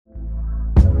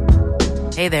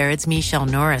Hey there, it's Michelle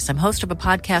Norris. I'm host of a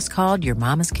podcast called Your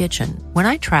Mama's Kitchen. When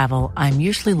I travel, I'm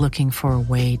usually looking for a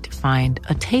way to find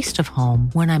a taste of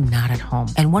home when I'm not at home.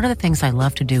 And one of the things I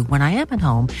love to do when I am at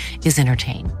home is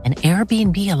entertain. And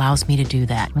Airbnb allows me to do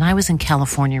that. When I was in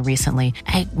California recently,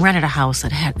 I rented a house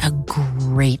that had a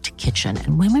great kitchen.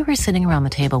 And when we were sitting around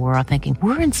the table, we were all thinking,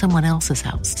 we're in someone else's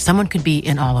house. Someone could be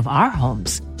in all of our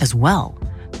homes as well.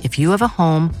 If you have a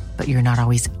home, but you're not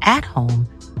always at home,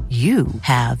 you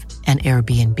have an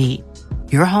Airbnb.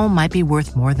 Your home might be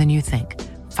worth more than you think.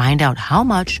 Find out how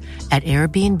much at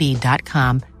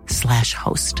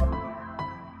airbnb.com/host.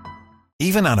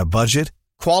 Even on a budget,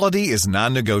 quality is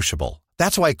non-negotiable.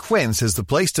 That's why Quince is the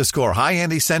place to score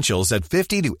high-end essentials at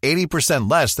 50 to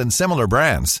 80% less than similar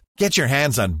brands. Get your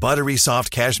hands on buttery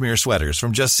soft cashmere sweaters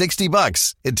from just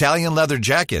 $60, Italian leather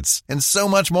jackets, and so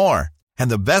much more.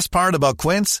 And the best part about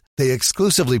Quince, they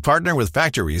exclusively partner with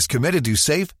factories committed to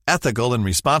safe, ethical, and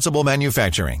responsible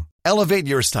manufacturing. Elevate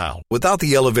your style without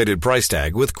the elevated price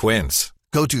tag with Quince.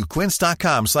 Go to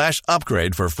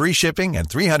quince.com/upgrade for free shipping and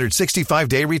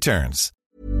 365-day returns.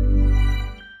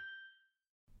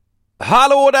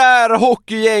 Hallå där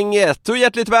hockeygänget och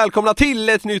hjärtligt välkomna till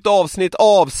ett nytt avsnitt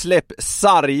av Släpp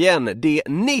sargen, det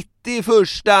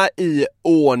 91:a i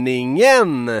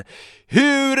ordningen.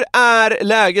 Hur är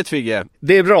läget, Figge?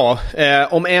 Det är bra,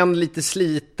 om än lite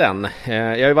sliten. Jag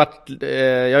har ju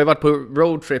varit på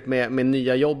roadtrip med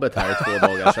nya jobbet här i 2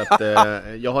 dagar. Så att,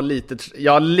 jag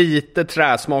har lite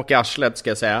träsmak i arslet, ska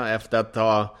jag säga, efter att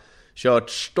ha kört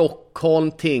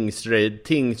Stockholm,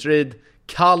 Tingsryd,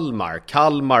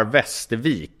 Kalmar,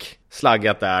 Västervik,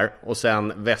 slaggat där, och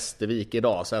sen Västervik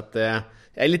idag. Så att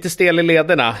jag är lite stel i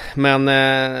lederna, men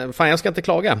fan, jag ska inte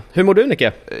klaga. Hur mår du,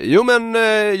 Nicke? Jo, men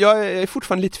jag är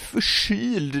fortfarande lite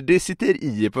förkyld. Det sitter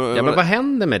i på... Ja, men vad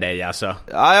händer med dig alltså?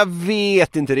 Ja, jag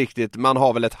vet inte riktigt. Man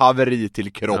har väl ett haveri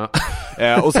till kropp.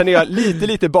 Ja. Och sen är jag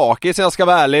lite bakis, så jag ska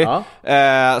vara ärlig.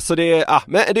 Ja. Så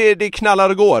det knallar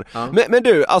och går. Ja. Men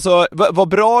du, alltså vad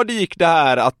bra det gick det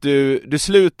här att du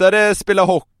slutade spela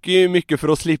hockey mycket för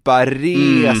att slippa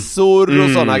resor och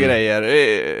sådana grejer.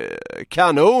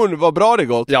 Kanon, vad bra det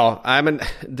gått. Ja, nej, men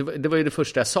det var ju det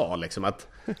första jag sa liksom, att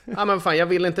men fan, jag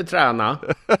vill inte träna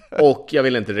och jag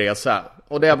vill inte resa.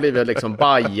 Och det har blivit liksom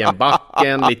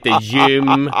Bajenbacken, lite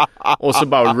gym och så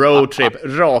bara roadtrip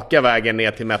raka vägen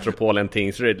ner till metropolen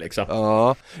Tingsryd liksom.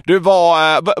 Ja. Du,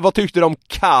 vad tyckte du om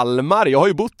Kalmar? Jag har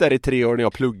ju bott där i 3 år när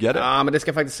jag pluggade. Ja, men det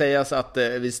ska faktiskt sägas att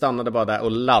vi stannade bara där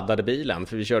och laddade bilen,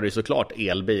 för vi körde ju såklart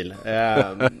elbil.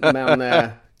 Men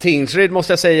Tingsryd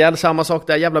måste jag säga, samma sak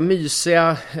där, jävla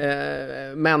mysiga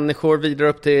människor vidare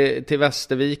upp till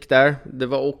Västervik där. Det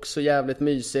var också jävligt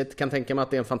mysigt, kan tänka mig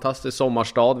att det är en fantastisk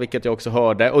sommarstad, vilket jag också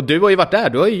hörde. Och du har ju varit där,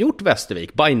 du har ju gjort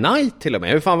Västervik by night till och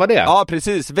med, hur fan var det? Ja,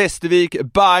 precis, Västervik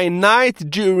by night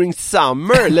during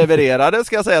summer levererade,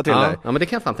 ska jag säga till dig. Ja, men det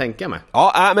kan jag fan tänka mig.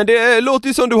 Ja, men det låter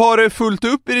ju som du har fullt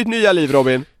upp i ditt nya liv,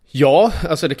 Robin. Ja,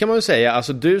 alltså det kan man ju säga.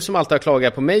 Alltså du som alltid har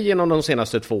klagat på mig genom de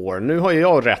senaste 2 åren, nu har ju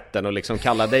jag rätten att liksom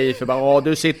kalla dig för bara,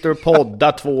 du sitter och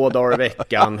poddar 2 dagar i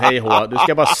veckan, hej hå, du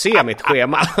ska bara se mitt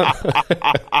schema.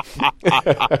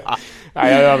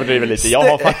 Nej, jag överdriver lite. Jag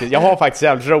har faktiskt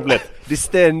jävligt roligt. Det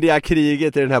ständiga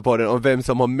kriget i den här podden om vem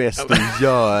som har mest att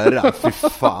göra. Fy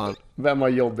fan. Vem har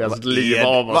jobbigast liv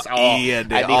av oss? Vad är det?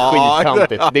 Nej, det är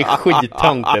skittöntigt. Det är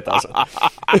skittöntigt alltså.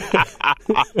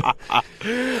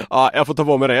 Ja, jag får ta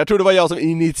på mig det. Jag tror det var jag som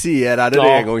initierade det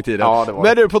en gång i tiden. Ja, det var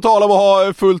Men du, på tal om att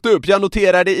ha fullt upp, jag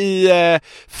noterade i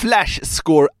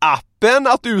Flashscore-appen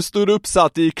att du stod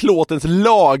uppsatt i Klåtens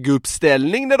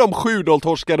laguppställning när de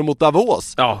 7-0-torskade mot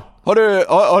Davos. Ja.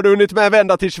 Har du hunnit med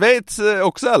vända till Schweiz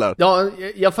också, eller? Ja,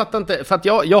 jag fattar inte, för att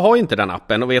jag har ju inte den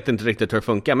appen och vet inte riktigt hur det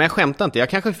funkar, men jag skämtar inte. Jag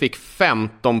kanske fick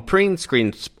 15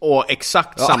 printscreens och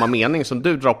exakt samma mening som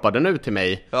du droppade nu till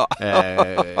mig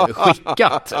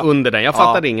skickat under den. Jag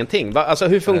fattade ingenting. Alltså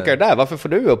hur funkar det där? Varför får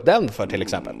du upp den för till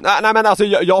exempel? Nej, men alltså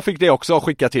jag fick det också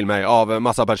skickat till mig av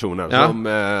massa personer som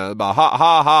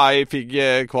bara fick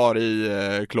kvar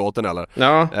i Klåten eller.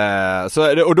 Ja.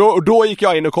 Och då gick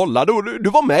jag in och kollade och du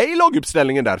var med i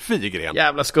laguppställningen där, Figren.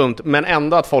 Jävla skumt, men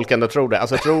ändå att folk ändå tror det.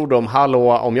 Alltså tror de,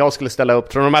 hallå, om jag skulle ställa upp,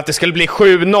 tror de att det skulle bli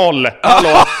 7-0?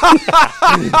 Hallå?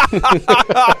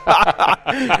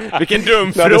 Vilken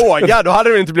dum fråga, då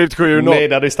hade det inte blivit 7-0. Nej,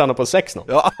 det hade ju stannat på 6-0.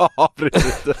 Ja,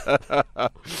 precis.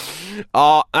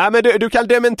 Ja, men du kan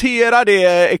dementera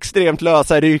det extremt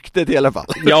lösa ryktet i alla fall.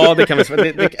 Ja, det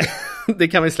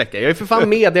kan vi släcka. Jag är för fan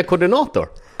mediekoordinator.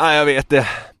 Ja, jag vet det.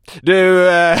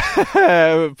 Du,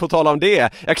 på tal om det,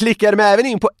 jag klickade mig även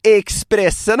in på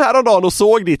Expressen häromdagen och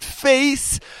såg ditt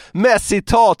face med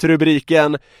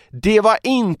citatrubriken "Det var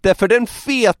inte för den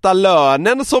feta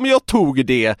lönen som jag tog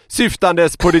det",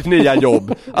 syftandes på ditt nya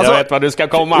jobb. Alltså, jag vet vad du ska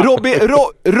komma.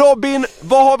 Robin,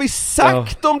 vad har vi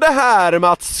sagt om det här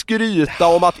med att skryta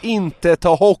om att inte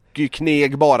ta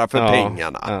hockeykneg bara för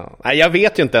pengarna? Nej, jag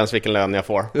vet ju inte ens vilken lön jag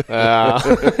får.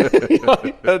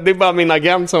 Det är bara min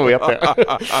agent som vet det.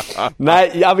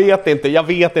 Nej, jag vet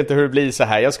inte hur det blir så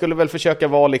här. Jag skulle väl försöka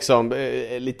vara liksom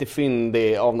lite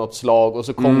fyndig av något slag, och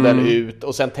så kom den ut,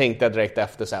 och sen tänkte jag direkt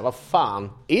efter så här: vad fan,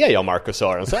 är jag Marcus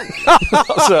Sörensen?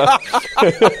 Alltså.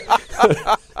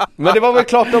 Men det var väl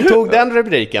klart de tog den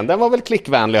rubriken. Den var väl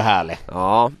klickvänlig och härlig.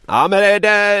 Ja men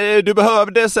du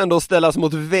behövdes ändå ställas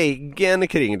mot väggen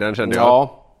kring den, kände jag.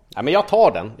 Ja, men jag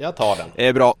tar den. Det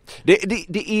är bra.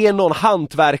 Det är någon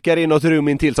hantverkare i något rum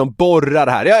intill som borrar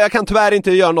här. Jag kan tyvärr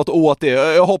inte göra något åt det.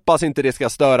 Jag hoppas inte det ska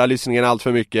störa lyssningen allt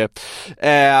för mycket.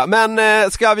 Men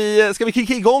ska vi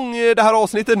kicka igång det här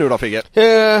avsnittet nu då, Figge?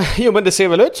 Jo, men det ser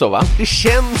väl ut så, va? Det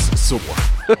känns så.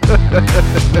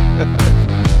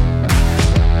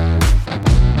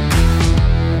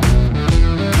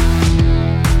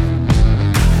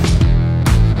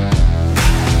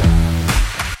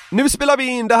 Nu spelar vi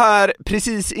in det här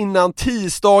precis innan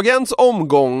tisdagens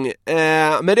omgång,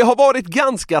 men det har varit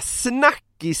ganska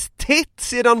snackistätt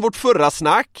sedan vårt förra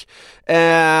snack,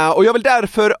 och jag vill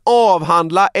därför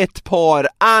avhandla ett par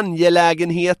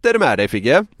angelägenheter med dig,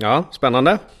 Figge. Ja,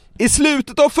 spännande. I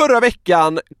slutet av förra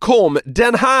veckan kom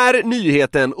den här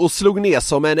nyheten och slog ner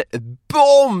som en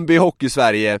bomb i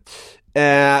Hockeysverige.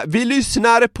 Vi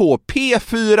lyssnar på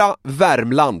P4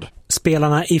 Värmland.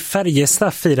 Spelarna i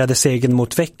Färjestad firade segern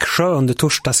mot Växjö under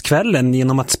torsdagskvällen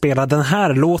genom att spela den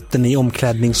här låten i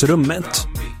omklädningsrummet.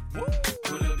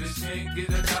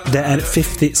 Det är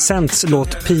 50 Cents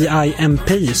låt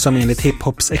PIMP som enligt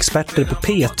hiphops experter på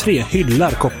P3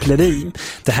 hyllar koppleri.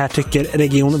 Det här tycker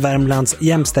Region Värmlands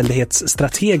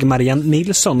jämställdhetsstrateg Marianne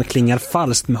Nilsson klingar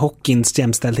falskt med hockeyns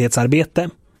jämställdhetsarbete.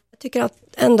 Jag tycker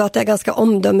ändå att det är ganska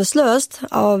omdömeslöst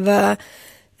av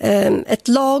ett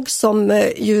lag som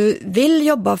ju vill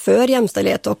jobba för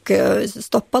jämställdhet och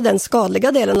stoppa den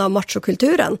skadliga delen av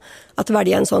machokulturen, att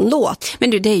välja en sån låt. Men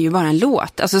du, det är ju bara en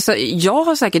låt. Alltså, så jag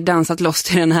har säkert dansat loss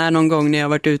till den här någon gång när jag har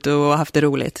varit ute och haft det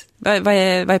roligt. Vad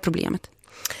är problemet?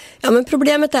 Ja, men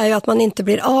problemet är ju att man inte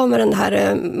blir av med den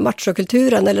här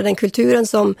machokulturen, eller den kulturen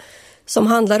som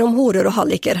handlar om horor och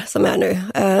halliker som är nu.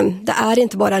 Det är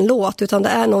inte bara en låt, utan det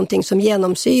är någonting som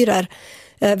genomsyrar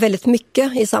väldigt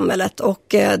mycket i samhället, och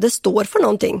det står för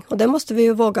någonting, och det måste vi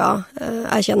ju våga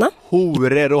erkänna.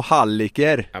 Horor och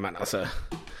halliker. Ja, men alltså,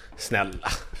 snälla.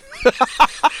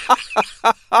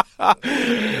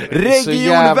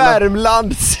 Region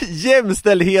Värmlands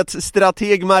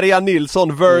jämställdhetsstrateg Marianne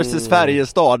Nilsson versus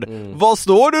Färjestad. Vad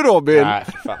står du, Robin? Nej,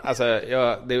 fan. Alltså,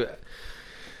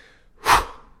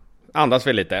 andas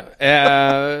väl lite.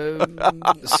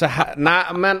 Så här, nej,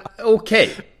 men okej.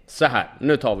 Så här,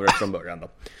 nu tar vi det från början då.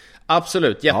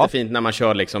 Absolut, jättefint när man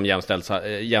kör liksom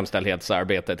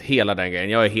jämställdhetsarbetet, hela den grejen.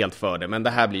 Jag är helt för det, men det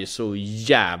här blir ju så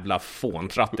jävla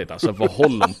fåntrattigt. Alltså, vad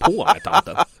håller de på med,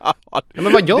 tanten? Ja,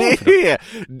 men vad gör de för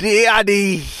det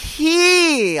är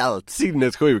helt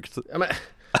sinnessjukt. Ja, men,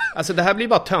 alltså, det här blir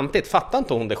bara töntigt. Fattar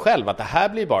inte hon det själv, att det här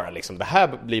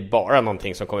blir bara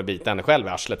någonting som kommer bita henne själv i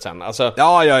arslet sen. Alltså,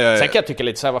 ja. Sen kan jag tycka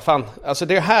lite så här, vad fan, alltså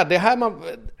det här man,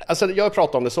 alltså jag har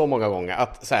pratat om det så många gånger,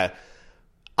 att så här,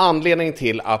 anledningen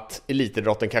till att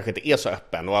elitidrotten kanske inte är så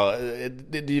öppen, och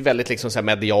det är ju väldigt liksom så här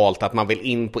medialt, att man vill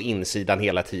in på insidan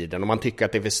hela tiden och man tycker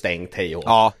att det är för stängt, hej och.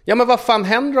 Ja, men vad fan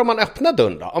händer om man öppnar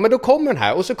dörren då? Ja, men då kommer den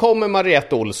här, och så kommer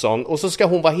Mariette Olsson, och så ska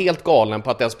hon vara helt galen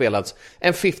på att det har spelats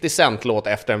en 50 Cent-låt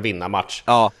efter en vinnarmatch.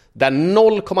 Ja. Där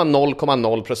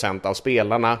 0,0,0% av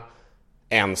spelarna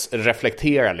ens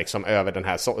reflekterar liksom över den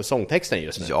här sångtexten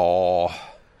just nu. Ja.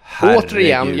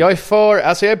 Återigen, jag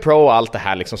är pro allt det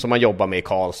här liksom som man jobbar med i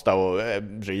Karlstad, och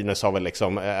Brynäs har väl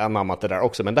liksom anammat det där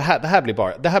också, men det här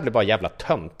blir bara jävla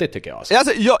töntigt, tycker jag.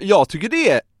 Alltså, jag tycker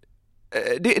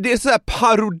det är så här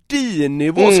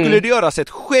parodinivå. Skulle det göras ett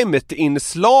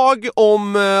skämtinslag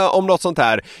om något sånt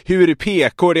här, hur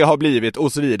PK det har blivit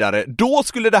och så vidare, då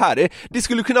skulle det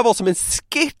skulle kunna vara som en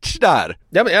sketch där.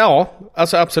 Ja,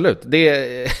 alltså absolut. Det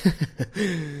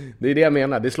är det jag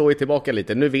menar. Det slår ju tillbaka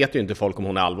lite. Nu vet ju inte folk om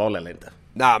hon är allvarlig eller inte.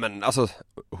 Nej, men alltså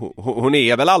hon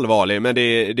är väl allvarlig, men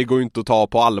det går ju inte att ta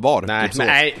på allvar.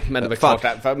 Nej, men det var klart.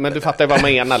 Men du fattar ju vad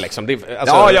man menar liksom. Det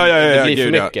blir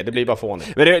för mycket, det blir bara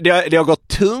fånigt. Men det har gått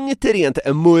tungt rent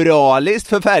moraliskt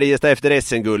för Färjestad efter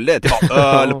SM-guldet. Det var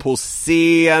öl på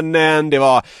scenen, det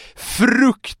var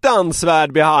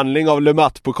fruktansvärd behandling av Le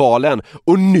Mat-pokalen,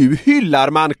 och nu hyllar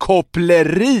man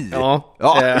koppleri. Ja.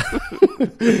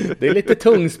 Det är lite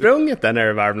tungsprunget där nere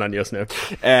i Värmland just nu.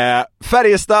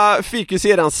 Färjestad fick ju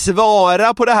sedan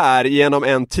svara på det här genom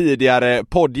en tidigare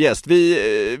poddgäst.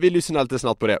 Vi lyssnar lite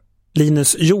snabbt på det.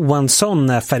 Linus Johansson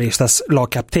är Färjestads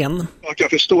lagkapten. Jag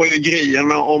förstår ju grejen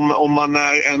med om man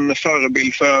är en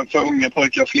förebild för unga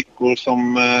pojkar och flickor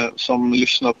som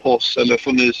lyssnar på oss eller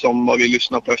får nys om vad vi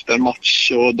lyssnar på efter en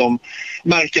match, och de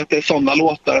märker att det är sådana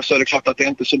låtar, så är det klart att det är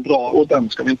inte så bra, och den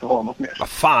ska vi inte ha något mer. Vad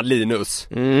fan, Linus?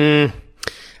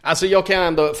 Alltså jag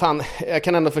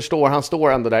kan ändå förstå, han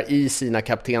står ändå där i sina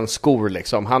kaptensskor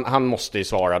liksom. Han måste ju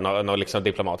svara något liksom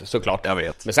diplomatiskt, såklart. Jag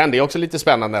vet. Men sen det är också lite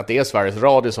spännande att det är Sveriges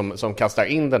Radio som kastar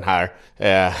in den här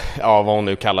vad hon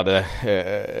nu kallade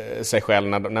sig själv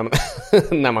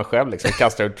när man själv liksom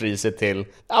kastar ut priset till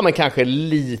men kanske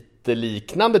lite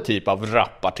liknande typ av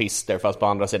rapartister fast på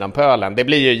andra sidan pölen. Det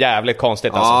blir ju jävligt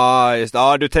konstigt alltså. Ja, just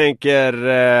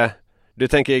du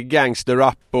tänker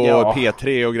gangsterrap och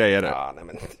P3 och grejer. Ja, nej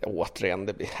men återigen,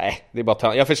 det är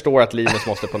bara jag förstår att Linus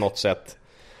måste på något sätt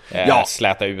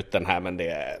släta ut den här, men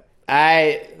det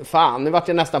nej, fan, nu vart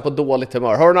jag nästan på dåligt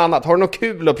humör. Har du något annat? Har du något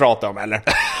kul att prata om eller?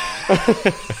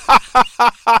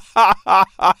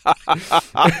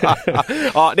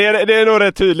 Ja, det är nog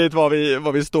rätt tydligt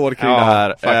vad vi står kring det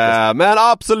här. Men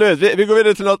absolut, vi går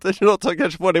vidare till något som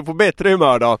kanske får dig på bättre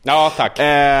humör då. Ja, tack.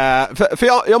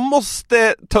 För jag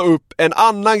måste ta upp en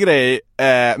annan grej,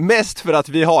 mest för att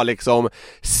vi har liksom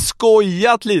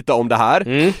skojat lite om det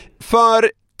här.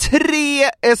 För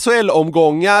 3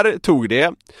 SHL-omgångar tog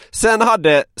det. Sen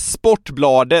hade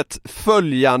Sportbladet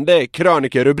följande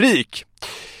krönikerrubrik: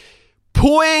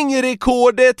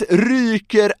 poängrekordet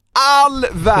ryker all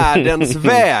världens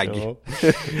väg.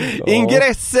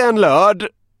 Ingressen löd: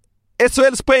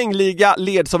 SHLs poängliga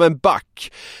led som en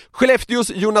back.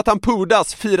 Skellefteås Jonathan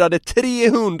Pudas firade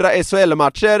 300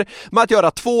 SHL-matcher med att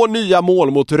göra 2 nya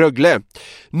mål mot Rögle.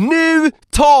 Nu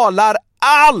talar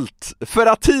allt för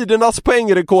att tidernas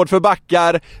poängrekord för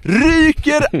backar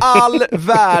ryker all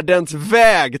världens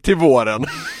väg till våren.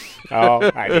 Ja,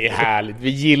 det är härligt. Vi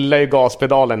gillar ju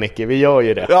gaspedalen, Nicky. Vi gör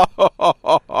ju det.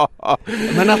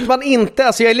 Men att man inte...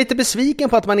 Alltså jag är lite besviken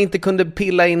på att man inte kunde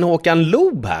pilla in Håkan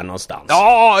Loob här någonstans.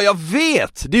 Ja, jag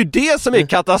vet! Det är ju det som är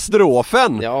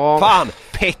katastrofen. Ja. Fan,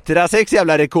 Petraseks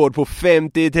jävla rekord på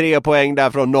 53 poäng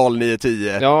där från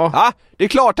 09-10. Ja. Det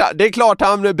är klart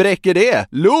han bräcker det.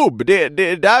 Loob, det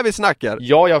är där vi snackar.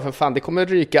 Ja, för fan, det kommer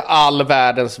ryka all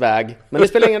världens väg. Men det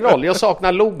spelar ingen roll, jag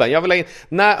saknar Looben. Jag vill in...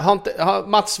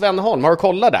 Mats Svenholm, har du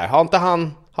kollat där?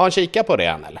 Har han kikat på det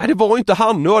än eller? Nej, det var ju inte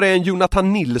han. Nu var det en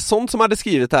Jonathan Nilsson som hade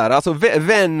skrivit här. Alltså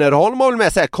Wennerholm har väl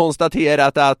med sig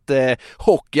konstaterat att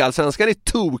hockeyallsvenskan är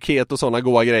tokhet och sådana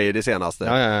goda grejer det senaste.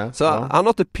 Så han har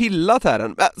inte pillat här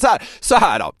än. Så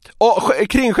här då. Och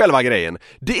kring själva grejen.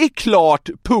 Det är klart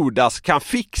Pudas kan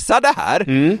fixa det här.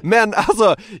 Men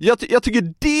alltså, jag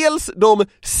tycker dels de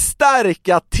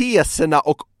starka teserna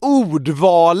och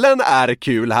ordvalen är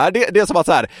kul här. Det är som att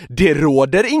så här, det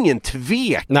råder ingen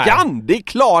tvekan. Nej. Det är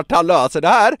klart han löser det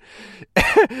här.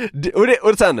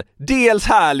 och sen, dels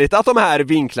härligt att de här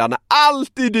vinklarna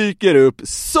alltid dyker upp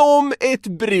som ett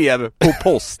brev på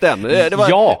posten. Det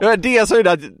var det som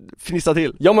gjorde att fnissa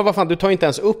till. Ja, men vad fan, du tar inte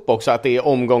ens upp också att det är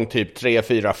omgång typ 3,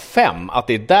 4, 5. Att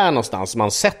det är där någonstans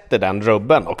man sätter den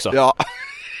rubben också. Ja.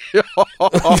 Det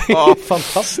är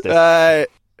fantastiskt.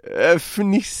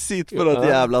 Fnissigt på något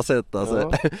jävla sätt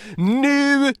alltså.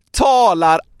 Nu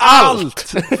talar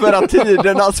allt för att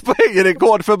tidernas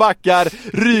poängrekord för backar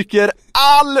ryker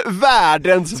all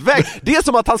världens väg. Det är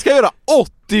som att han ska göra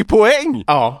 80 poäng.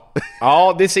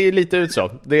 Ja, det ser ju lite ut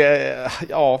så.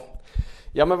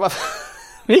 Ja men vad...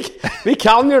 Vi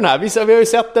kan ju den här, vi har ju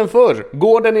sett den förr.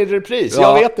 Går den i repris?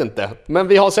 Jag vet inte. Men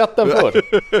vi har sett den förr.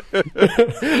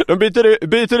 De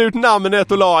byter ut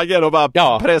namnet och lagen och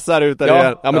bara pressar ut den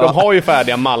igen. Ja, men de har ju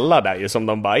färdiga mallar där ju, som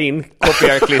de bara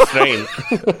kopierar, klistrar in.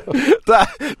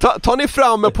 Tar ni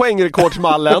fram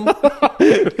poängrekordsmallen?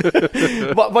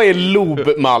 Vad är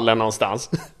Loob-mallen någonstans?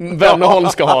 Wennerholm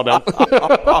ska ha den.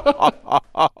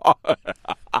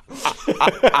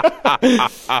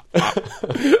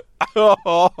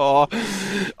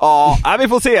 Ja, vi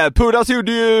får se. Pudas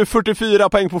gjorde ju 44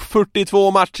 poäng på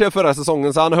 42 matcher förra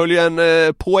säsongen, så han höll ju en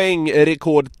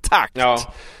poängrekordtakt.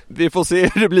 Vi får se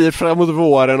hur det blir framåt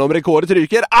våren om rekordet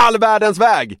ryker all världens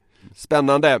väg.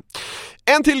 Spännande.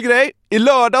 En till grej. I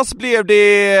lördags blev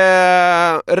det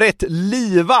rätt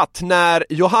livat när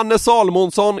Johannes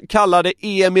Salmonsson kallade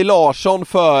Emil Larsson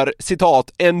för,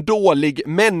 citat, en dålig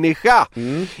människa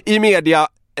i media.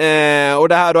 Och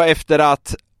det här då efter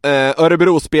att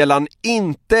Örebro-spelaren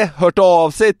inte hört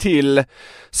av sig till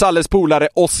Salles polare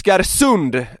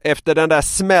Oskarsund efter den där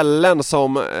smällen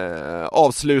som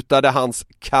avslutade hans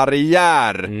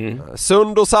karriär.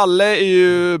 Sund och Salle är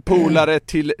ju polare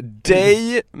till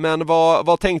dig, men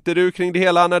vad tänkte du kring det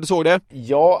hela när du såg det?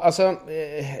 Ja, alltså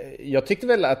jag tyckte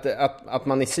väl att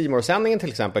man i C-more-sändningen till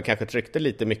exempel kanske tryckte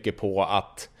lite mycket på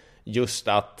att just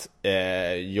att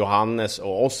Johannes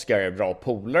och Oskar är bra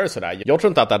polare och sådär. Jag tror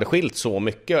inte att det hade skilt så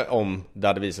mycket om det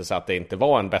hade visat sig att det inte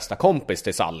var en bästa kompis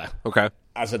till Salle. Okej.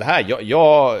 Alltså det här,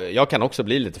 jag kan också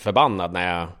bli lite förbannad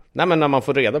när man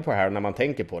får reda på det här och när man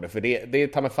tänker på det. För det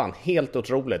tar mig fan helt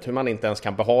otroligt hur man inte ens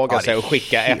kan behaga sig och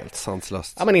skicka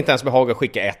inte ens behaga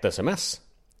skicka ett sms.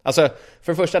 Alltså,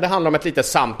 för det första, det handlar om ett litet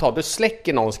samtal. Du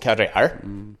släcker någons karriär.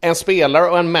 En spelare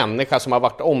och en människa som har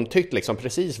varit omtyckt liksom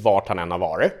precis vart han än har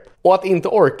varit. Och att inte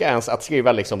orka ens att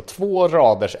skriva liksom 2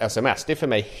 raders sms, det är för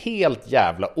mig helt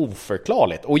jävla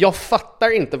oförklarligt. Och jag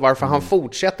fattar inte varför han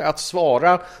fortsätter att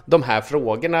svara de här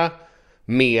frågorna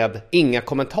med inga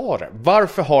kommentarer.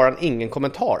 Varför har han ingen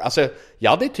kommentar? Alltså,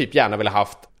 jag hade typ gärna velat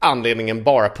haft anledningen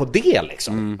bara på det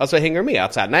liksom. Alltså, hänger du med?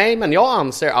 Att så här, nej, men jag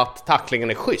anser att tacklingen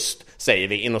är schysst, säger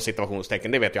vi inom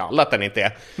situationstecken. Det vet ju alla att den inte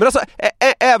är. Men alltså,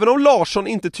 även om Larsson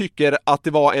inte tycker att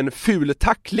det var en ful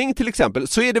tackling till exempel,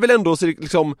 så är det väl ändå så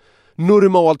liksom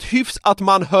normalt hyfs att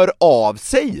man hör av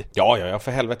sig. Ja,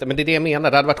 för helvete. Men det är det jag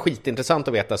menar. Det hade varit skitintressant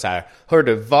att veta så här. Hör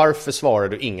du, varför svarar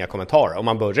du inga kommentarer? Om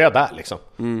man börjar där liksom.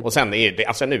 Och sen är det,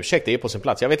 alltså en ursäkt, det är på sin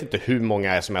plats. Jag vet inte hur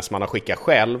många sms man har skickat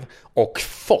själv och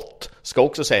fått. Ska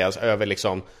också sägas över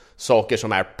liksom saker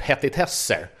som är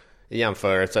petitesser i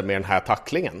jämförelse med den här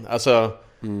tacklingen. Alltså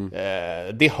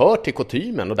det hör till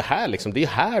kutymen och det här liksom, det är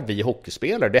här vi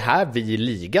hockeyspelare, det är här vi i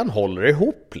ligan håller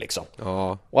ihop liksom.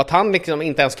 Ja. Och att han liksom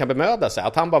inte ens kan bemöda sig,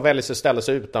 att han bara väljer sig att ställa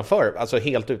sig utanför, alltså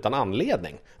helt utan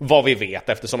anledning, vad vi vet,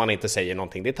 eftersom han inte säger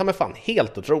någonting. Det tar mig fan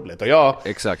helt otroligt. Och jag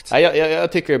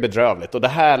tycker det är bedrövligt. Och det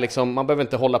här liksom, man behöver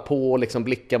inte hålla på och liksom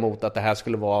blicka mot att det här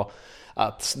skulle vara,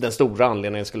 att den stora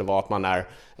anledningen skulle vara att man är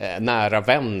nära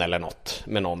vän eller något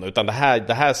med någon, utan det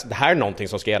här är någonting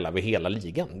som ska gälla vid hela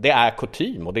ligan. Det är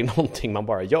kutym och det är någonting man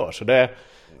bara gör. Så det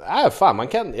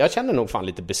jag känner nog fan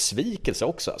lite besvikelse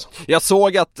också alltså. Jag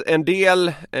såg att en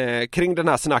del kring den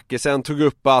här snackisen tog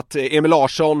upp att Emil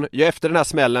Larsson efter den här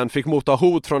smällen fick motta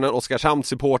hot från en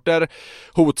Oskarshamn-supporter,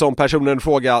 hot som personen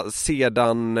fråga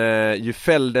sedan ju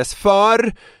fälldes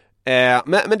för.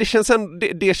 Men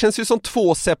det känns ju som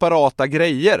 2 separata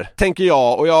grejer, tänker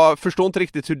jag, och jag förstår inte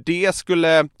riktigt hur det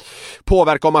skulle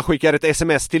påverka om man skickar ett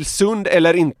sms till Sund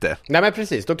eller inte. Nej, men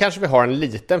precis, då kanske vi har en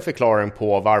liten förklaring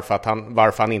på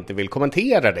varför han inte vill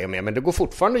kommentera det med, men det går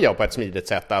fortfarande att göra på ett smidigt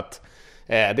sätt att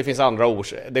det finns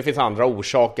andra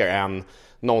orsaker än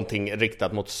någonting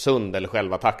riktat mot Sund eller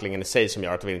själva tacklingen i sig som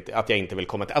gör att jag inte vill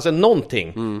kommentera. Alltså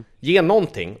någonting, ge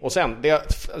någonting. Och sen,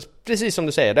 precis som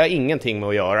du säger, det har ingenting med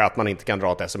att göra att man inte kan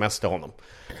dra ett sms till honom.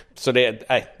 Så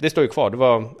det står ju kvar. Det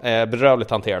var bedrövligt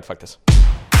hanterat faktiskt.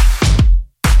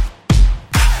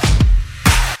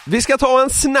 Vi ska ta en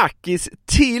snackis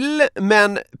till,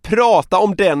 men prata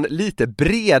om den lite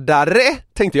bredare,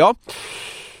 tänkte jag.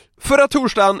 Förra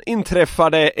torsdagen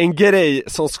inträffade en grej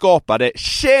som skapade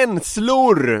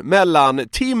känslor mellan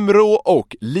Timrå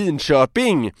och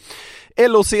Linköping.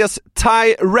 LHC:s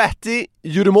Ty Ratty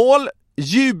gjorde mål,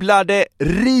 jublade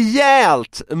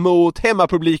rejält mot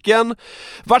hemmapubliken,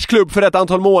 vars klubb för ett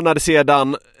antal månader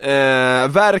sedan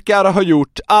verkar ha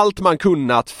gjort allt man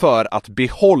kunnat för att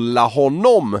behålla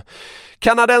honom.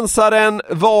 Kanadensaren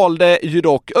valde ju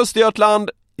dock Östergötland,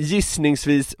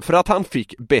 gissningsvis för att han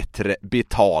fick bättre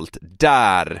betalt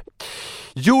där.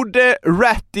 Gjorde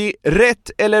Ratty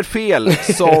rätt eller fel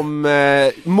som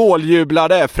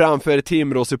måljublade framför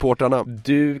Timrå-supportarna?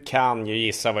 Du kan ju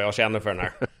gissa vad jag känner för den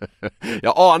här.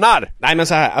 Jag anar! Nej, men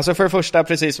så här, alltså för det första,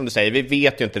 precis som du säger, vi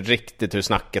vet ju inte riktigt hur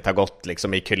snacket har gått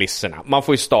liksom i kulisserna. Man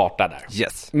får ju starta där.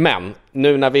 Yes. Men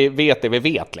nu när vi vet det vi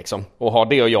vet liksom, och har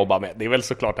det att jobba med, det är väl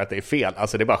såklart att det är fel.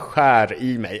 Alltså det bara skär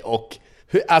i mig och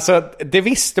alltså, det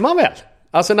visste man väl.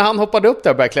 Alltså när han hoppade upp där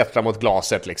och började klättra mot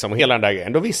glaset liksom, och hela den där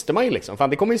grejen, då visste man ju liksom, fan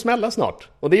det kommer ju smälla snart.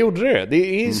 Och det gjorde det.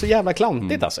 Det är så jävla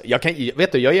klantigt alltså. Jag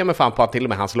ger mig fan på att till och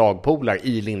med hans lagpolar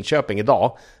i Linköping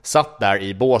idag satt där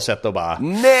i båset och bara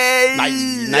nej.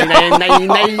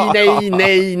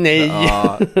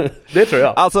 Ja. Det tror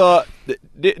jag. Alltså,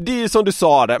 Det är ju som du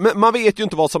sa det, men man vet ju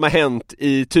inte vad som har hänt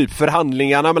i typ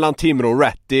förhandlingarna mellan Timrå och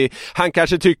Ratty. Han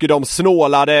kanske tycker de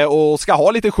snålade och ska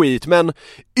ha lite skit, men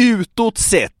utåt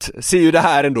sett ser ju det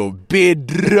här ändå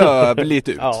bedrövligt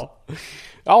ut.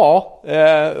 Ja,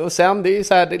 och sen det är ju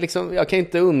så här, det liksom, jag kan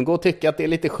inte undgå att tycka att det är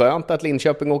lite skönt att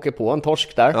Linköping åker på en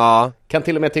torsk där. Ja. Kan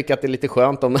till och med tycka att det är lite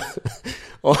skönt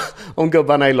om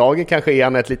gubbarna i laget kanske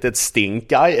är ett litet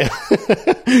stinkaj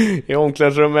i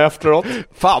omklädningsrummet efteråt.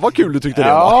 Fan vad kul du tyckte det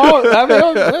var.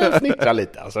 Ja, jag fnittrar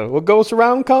lite alltså. What goes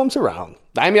around comes around.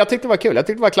 Nej, men jag tyckte det var kul. Jag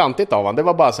tyckte det var klantigt av han. Det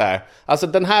var bara så här. Alltså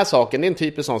den här saken, det är en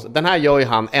typisk sån. Den här gör ju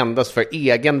han endast för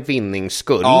egen vinnings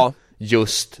skull. Ja.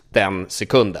 Just den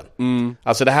sekunden.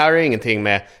 Alltså det här är ingenting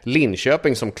med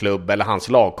Linköping som klubb eller hans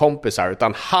lagkompisar,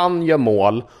 utan han gör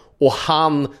mål och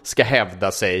han ska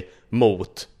hävda sig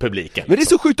mot publiken. Men det är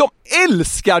så sjukt, de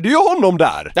älskade ju honom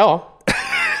där. Ja.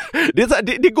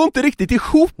 Det går inte riktigt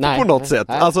ihop på något sätt.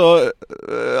 Alltså,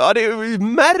 ja, det är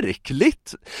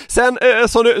märkligt. Sen,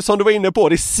 som du var inne på,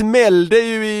 det smällde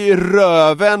ju i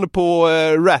röven på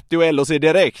Ratty och LOC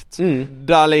direkt.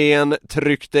 Dahlén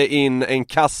tryckte in en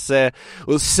kasse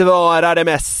och svarade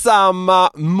med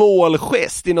samma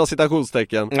målgest inom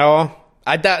citationstecken. Ja.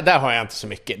 Nej, där har jag inte så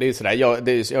mycket. Det är ju sådär, jag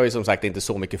är som sagt inte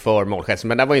så mycket för målgest,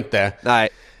 men det var ju inte... Nej.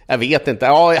 Jag vet inte.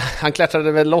 Ja, han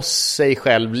klättrade väl loss sig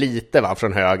själv lite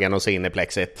från högen och så in i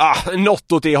plexit.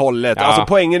 Något åt det hållet. Ja. Alltså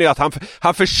poängen är att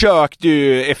han försökte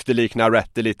ju efterlikna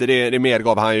Ratty lite. Det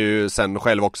medgav han ju sen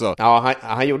själv också. Ja,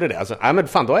 han gjorde det. Alltså, men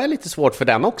fan, då är jag lite svårt för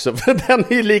den också. För den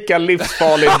är ju lika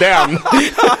livsfarlig den.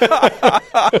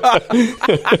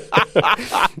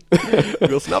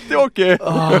 Gå snabbt i hockey.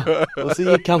 Och så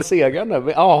gick han segrande.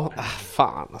 Ja,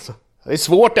 fan alltså. Det är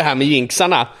svårt det här med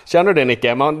jinxarna. Känner du det,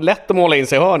 Nicke? Man har lätt att måla in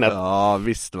sig i hörnet. Ja,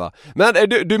 visst va. Men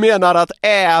du menar att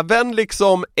även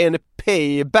liksom en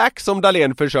payback som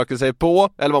Dahlén försöker sig på,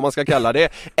 eller vad man ska kalla det,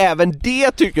 även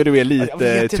det tycker du är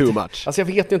lite too much? Alltså jag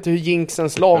vet inte hur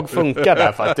jinxens lag funkar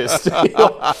där faktiskt.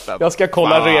 Jag ska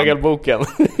kolla regelboken.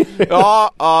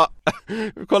 Ja.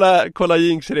 Kolla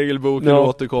jinx-regelboken och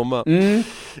återkomma.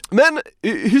 Men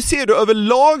hur ser du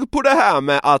överlag på det här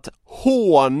med att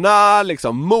håna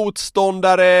liksom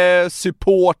motståndare,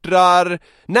 supportrar?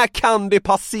 När kan det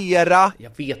passera?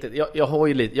 Jag vet inte.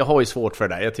 Jag har ju svårt för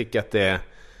det där. Jag tycker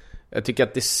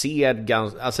att det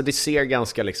ser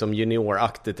ganska liksom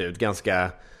junioraktigt ut,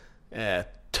 ganska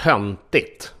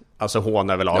töntigt. Alltså hån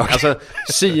överlag. Okay. Alltså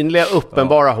synliga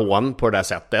uppenbara hån på det där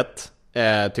sättet.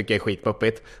 Tycker jag är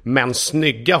skitmuppigt. Men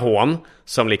snygga hån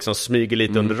som liksom smyger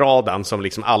lite under radarn, som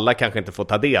liksom alla kanske inte får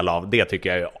ta del av, det tycker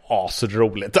jag är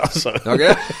asroligt alltså.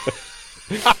 Okay.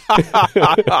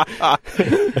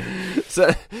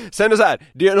 Sen är det så här,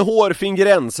 det är en hårfin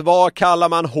gräns. Vad kallar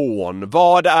man hån?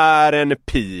 Vad är en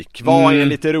pik? Vad är en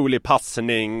lite rolig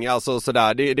passning? Alltså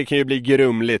sådär, det kan ju bli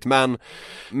grumligt.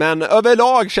 Men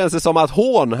överlag känns det som att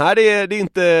hån här,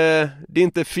 det är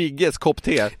inte Figges kopp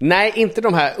te. Nej, inte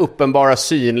de här uppenbara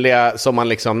synliga som man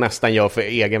liksom nästan gör för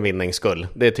egen vinnings skull.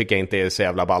 Det tycker jag inte är så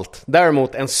jävla ballt.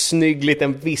 Däremot en snygg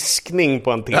liten viskning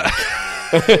på en te.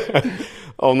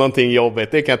 Om någonting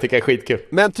jobbigt, det kan jag tycka är skitkul.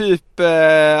 Men typ,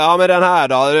 med den här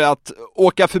då, att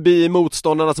åka förbi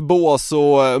motståndarnas bås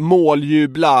och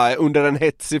måljubla under en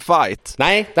hetsig fight.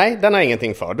 Nej, den har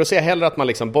ingenting för. Då ser jag hellre att man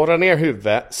liksom borrar ner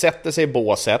huvudet, sätter sig i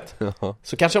båset.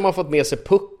 Så kanske man har fått med sig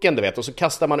pucken, du vet, och så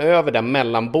kastar man över den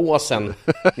mellan båsen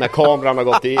när kameran har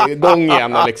gått igång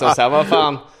igen och liksom så här, vad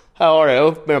fan, här har det,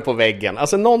 upp med på väggen.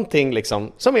 Alltså någonting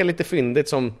liksom som är lite fyndigt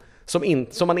som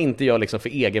man inte gör liksom för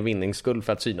egen vinnings skull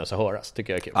för att synas och höras,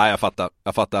 tycker jag är kul. Ja, jag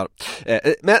fattar.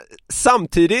 Men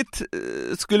samtidigt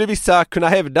skulle vissa kunna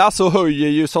hävda, så höjer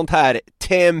ju sånt här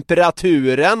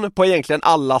temperaturen på egentligen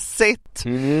alla sätt.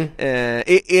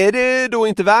 Är det då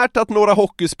inte värt att några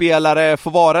hockeyspelare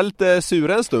får vara lite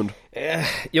sura en stund?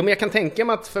 Jo, men jag kan tänka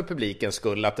mig att för publikens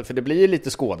skull, för det blir lite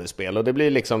skådespel och det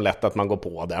blir liksom lätt att man går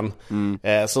på den.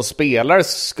 Som spelare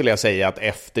skulle jag säga att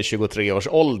efter 23 års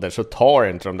ålder så tar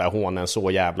inte de där hånen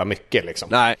så jävla mycket liksom.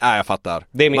 Nej, jag fattar.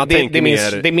 Det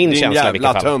är min känsla.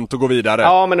 Jävla tönt att gå vidare.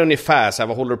 Ja, men ungefär så här,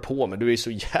 vad håller du på med? Du är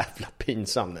så jävla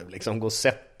pinsam nu, liksom, gå och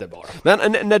sätt det bara.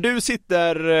 Men när du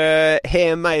sitter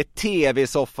hemma i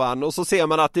tv-soffan och så ser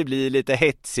man att det blir lite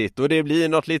hetsigt och det blir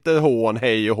något lite hån,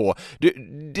 hej och hå.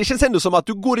 Det känns ändå som att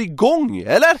du går igång,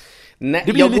 eller? Nej,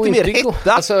 det blir lite mer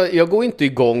hetta. Alltså, jag går inte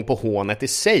igång på hånet i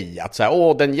sig. Att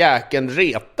säga, den jäkeln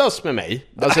retas med mig.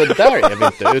 Alltså, där är vi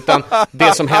inte. Utan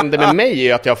det som händer med mig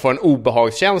är att jag får en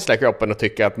obehagskänsla i kroppen och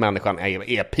tycker att människan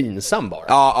är pinsam bara.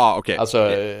 Ja, okej. Alltså,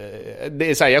 det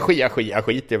är så här, jag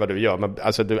skiter i vad du gör. Men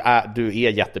alltså, du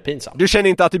är jättepinsam. Du känner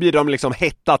inte att det blir de liksom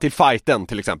hetta till fighten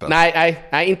till exempel? Nej,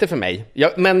 inte för mig.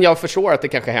 Men jag förstår att det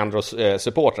kanske händer hos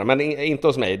supportrar. Men inte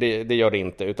hos mig, det gör det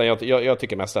inte. Utan jag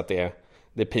tycker mest att det är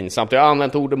pinsamt. Jag har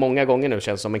använt ordet många gånger nu,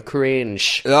 känns som en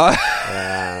cringe. Ja.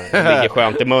 Ligger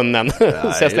skönt i munnen.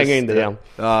 Ja, så jag slänger in det igen.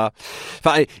 Ja.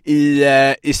 Fan,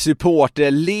 i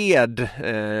supporterled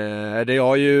det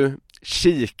jag ju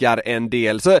kikar en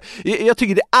del. Så jag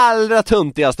tycker det allra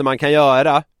tuntigaste man kan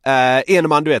göra är när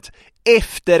man, du vet,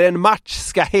 efter en match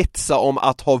ska hetsa om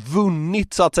att ha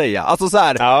vunnit, så att säga. Alltså så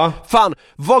här, fan,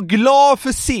 var glad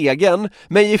för segern,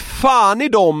 men ge fan i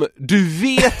dem du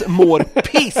vet mår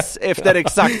piss efter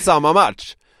exakt samma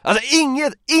match. Alltså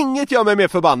inget gör mig mer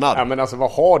förbannad. Ja, men alltså,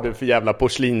 vad har du för jävla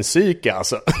porslinsyke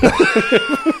alltså?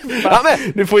 Ja,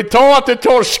 men du får ju ta att du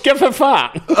torskar för fan.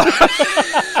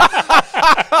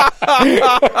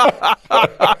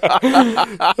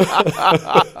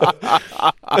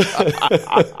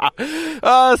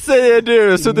 Säger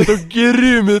du, suttit och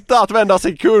grymtat varenda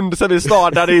sekund sedan vi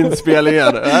startade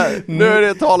inspelningen. Nu är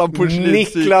det tal om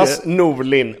porslinsyke. Niklas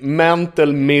Norlin,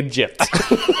 mental midget.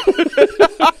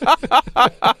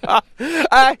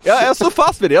 Nej, jag står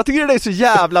fast vid det. Jag tycker det är så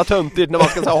jävla töntigt när man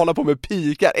ska så här, hålla på med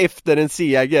pikar efter en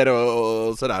seger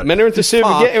och sådär. Men är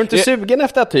du inte sugen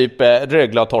efter att typ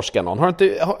Rögle och torska någon?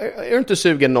 Är du inte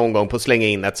sugen någon gång på att slänga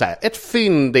in ett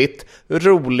fyndigt,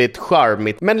 roligt,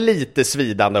 charmigt, men lite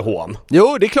svidande hån?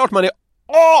 Jo, det är klart man är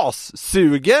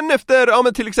sugen efter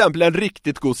men till exempel en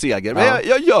riktigt god seger. Men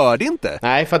jag gör det inte.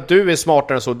 Nej, för att du är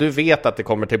smartare än så. Du vet att det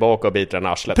kommer tillbaka och biter en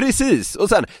arslet. Precis. Och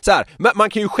sen så här, man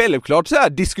kan ju självklart så här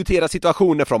diskutera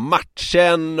situationer från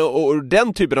matchen och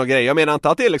den typen av grejer. Jag menar inte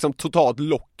att det är liksom totalt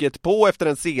locket på efter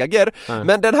en seger.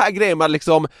 Men den här grejen man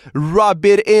liksom rub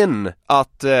it in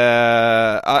att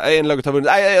en laget har vunnit.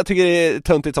 Nej, jag tycker det är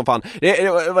töntigt som fan.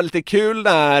 Det var lite kul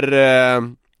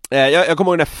när jag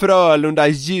kommer ihåg när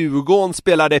Frölunda-Djurgården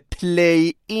spelade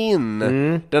play-in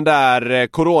den där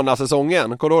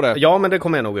coronasäsongen. Kommer du ihåg det? Ja, men det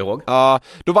kommer jag nog ihåg. Ja,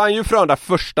 då vann ju Frölunda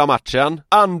första matchen.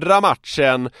 Andra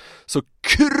matchen så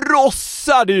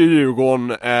krossade ju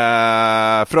Djurgården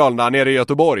Frölunda nere i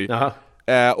Göteborg. Jaha.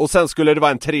 Och sen skulle det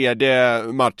vara en tredje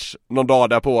match någon dag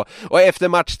därpå. Och efter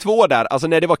match 2 där, alltså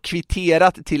när det var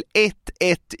kvitterat till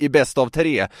 1-1 i bäst av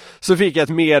 3, så fick jag ett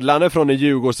meddelande från en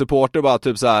Djurgårdssupporter bara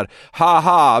typ så här: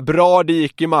 haha, bra det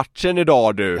gick i matchen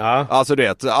idag du. Ja. Alltså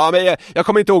det, men jag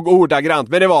kommer inte ihåg ordagrant,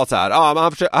 men det var så här,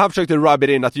 men han försökte rub it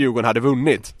in att Djurgården hade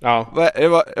vunnit. Ja.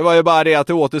 Det var ju bara det att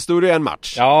det återstod en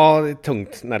match. Ja, det är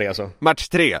tungt när det är så. Match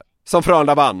 3 som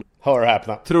Frölunda vann. Hör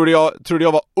häpna. Trodde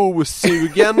jag var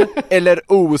osugen eller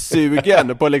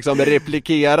osugen på liksom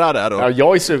replikera där då? Ja,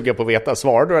 jag är sugen på att veta.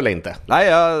 Svarade du eller inte? Nej,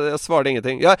 jag svarade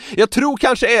ingenting. Jag tror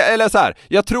kanske, eller så här,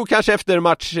 jag tror kanske efter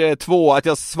match 2 att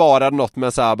jag svarade något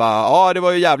med så här bara, det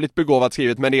var ju jävligt begåvat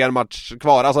skrivet, men det är en match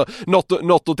kvar. Alltså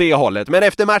något åt det hållet. Men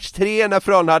efter match 3 när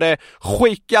Frölunda hade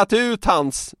skickat ut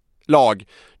hans lag,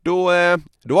 då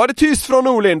var det tyst från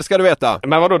Norlind, ska du veta.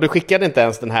 Men vadå, du skickade inte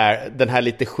ens den här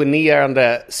lite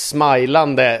generande,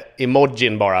 smilande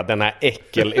emojin bara, den här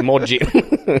äckel-emojin.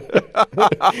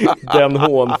 Den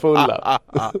hånfulla.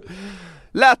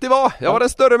 Lät det vara, jag var den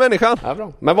större människan. Ja,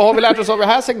 bra. Men vad har vi lärt oss av det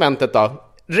här segmentet då?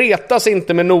 Retas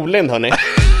inte med Norlind, hörni.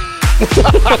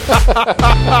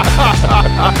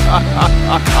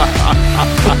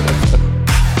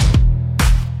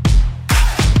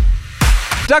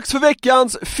 Dags för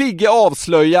veckans Figge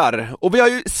avslöjar. Och vi har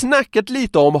ju snackat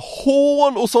lite om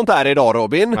hån och sånt här idag,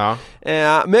 Robin. Ja.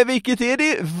 Men vilket är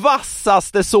det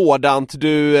vassaste sådant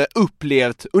du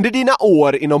upplevt under dina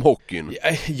år inom hockeyn?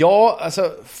 Ja, alltså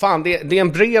fan, det är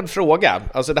en bred fråga.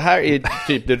 Alltså det här är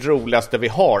typ det roligaste vi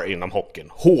har inom hockeyn.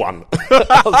 Hån.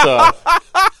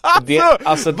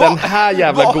 Alltså den här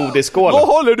jävla godisskålen. Vad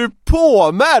håller du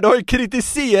på med? Du har ju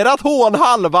kritiserat hån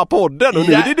halva podden och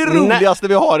nu är det roligaste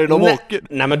vi har inom hockeyn.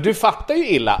 Nej, men du fattar ju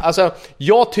illa. Alltså,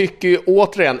 jag tycker ju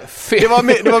återigen... Det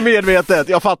var medvetet,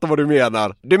 jag fattar vad du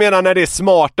menar. Du menar när det är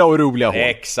smarta och roliga hån.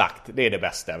 Exakt, det är det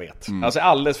bästa jag vet. Alltså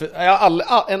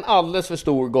en alldeles för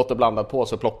stor gott och blandat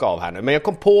påse att plocka av här nu. Men jag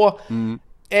kom på...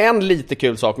 En lite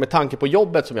kul sak med tanke på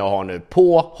jobbet som jag har nu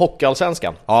på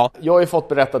Hockeyallsvenskan. Ja. Jag har ju fått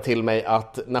berätta till mig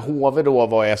att när HV då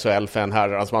var i SHL för en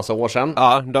herrans massa år sedan.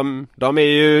 Ja, de är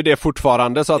ju det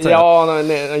fortfarande så att säga. Ja,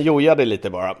 de jojade lite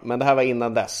bara. Men det här var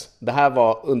innan dess. Det här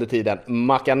var under tiden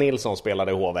Mackan Nilsson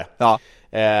spelade i HV. Ja.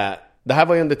 Det här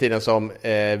var ju under tiden som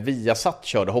Viasat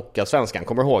körde Hockeyallsvenskan,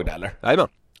 kommer du ihåg det eller? Jajamän.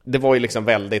 Det var ju liksom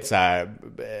väldigt så här,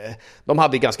 de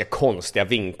hade ju ganska konstiga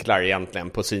vinklar egentligen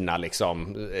på sina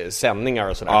liksom sändningar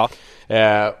och sådär.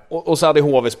 Ja. Och så hade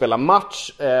HV spelat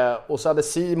match och så hade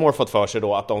C More fått för sig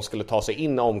då att de skulle ta sig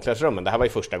in i omklädningsrummen. Det här var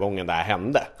ju första gången det här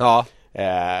hände. Ja.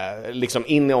 Liksom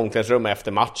in i omklädningsrummet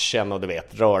efter matchen och du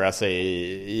vet, röra sig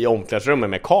i omklädningsrummet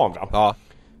med kameran. Ja.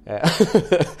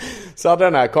 Så hade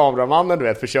den här kameramannen du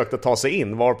vet försökt att ta sig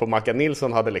in, varpå Mackan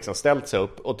Nilsson hade liksom ställt sig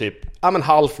upp och typ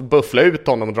halvt buffla ut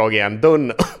honom och dragit igen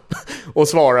dörren och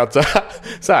svarat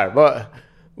så här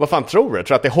vad fan tror du?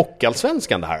 Tror att det är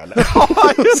Hockeyallsvenskan det här eller?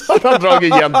 Så han har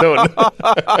dragit igen dörren.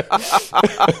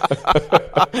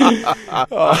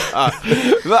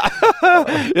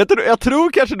 Jag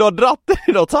tror kanske du har dratt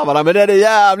det i något sammanhang, men den är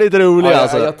jävligt rolig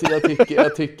alltså.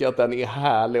 Jag tycker att den är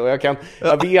härlig och jag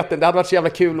vet inte, det hade varit så jävla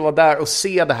kul att vara där och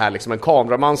se det här liksom, en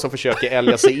kameraman som försöker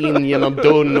älga sig in genom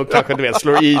dörren och kanske du vet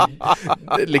slår i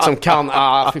liksom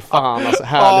fy fan alltså,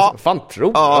 härligt. Fan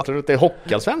tror jag tror att det är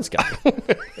Hockeyallsvenskan.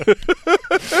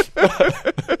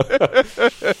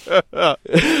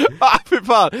 Fy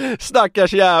fan,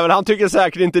 stackars jävel. Han tycker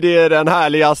säkert inte det är den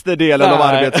härligaste delen av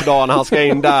arbetsdagen. Han ska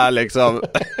in där liksom.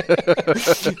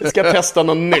 Jag ska testa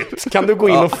något nytt. Kan du gå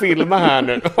in och filma här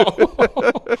nu?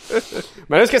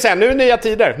 Men nu ska jag säga, nu är det nya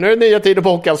tider. Nu är det nya tider på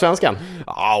Hockeyallsvenskan.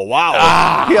 Wow,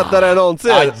 hetare än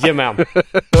någonsin. Jajamän.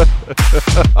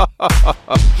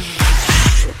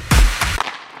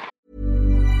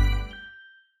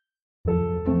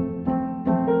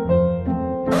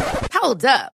 Hold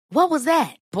up. What was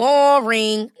that?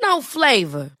 Boring. No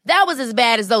flavor. That was as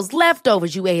bad as those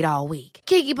leftovers you ate all week.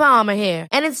 Keke Palmer here,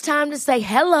 and it's time to say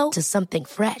hello to something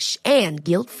fresh and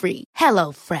guilt-free.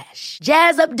 Hello Fresh.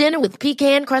 Jazz up dinner with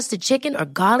pecan-crusted chicken or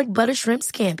garlic butter shrimp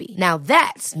scampi. Now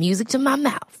that's music to my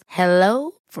mouth.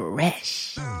 Hello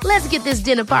Fresh. Let's get this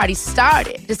dinner party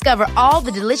started. Discover all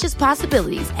the delicious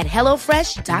possibilities at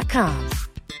hellofresh.com.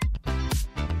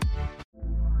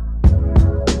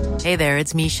 Hey there,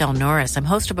 it's Michelle Norris. I'm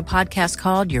host of a podcast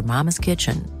called Your Mama's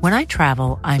Kitchen. When I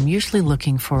travel, I'm usually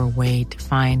looking for a way to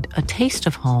find a taste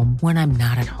of home when I'm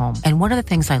not at home. And one of the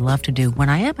things I love to do when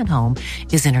I am at home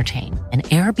is entertain. And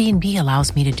Airbnb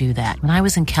allows me to do that. When I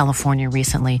was in California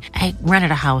recently, I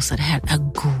rented a house that had a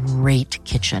great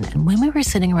kitchen. And when we were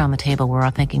sitting around the table, we were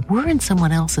all thinking, we're in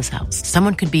someone else's house.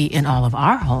 Someone could be in all of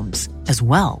our homes as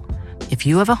well. If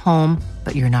you have a home,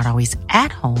 but you're not always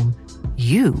at home,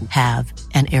 you have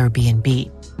an Airbnb.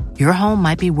 Your home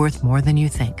might be worth more than you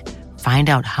think. Find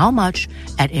out how much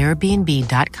at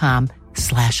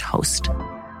airbnb.com/host.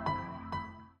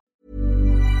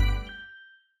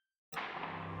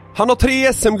 Han har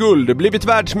 3 SM-guld, blivit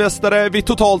världsmästare vid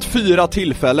totalt 4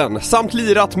 tillfällen samt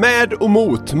lirat med och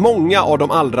mot många av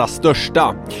de allra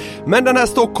största. Men den här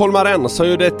stockholmaren som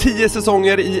gjorde 10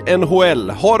 säsonger i NHL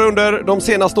har under de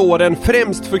senaste åren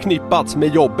främst förknippats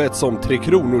med jobbet som Tre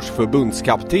Kronors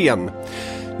förbundskapten.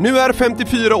 Nu är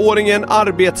 54-åringen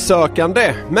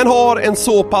arbetssökande men har en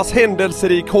så pass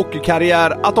händelserik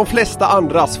hockeykarriär att de flesta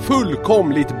andras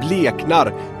fullkomligt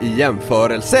bleknar i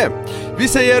jämförelse. Vi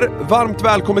säger varmt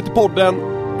välkommen till podden,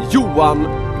 Johan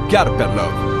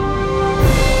Garpenlöv.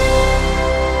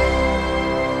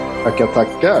 Tackar och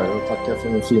tackar för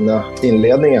den fina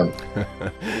inledningen.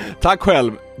 Tack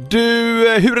själv. Du,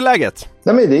 hur är läget?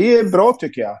 Nej, men det är bra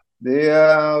tycker jag. Det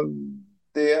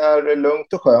är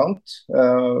lugnt och skönt.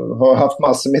 Har haft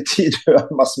massor med tid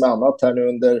och massor med annat här nu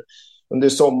under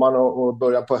sommaren och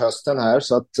början på hösten här.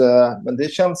 Så att, men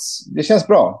det känns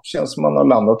bra. Det känns som man har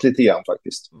landat lite grann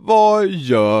faktiskt. Vad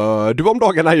gör du om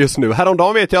dagarna just nu?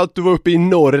 Häromdagen vet jag att du var uppe i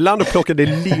Norrland och plockade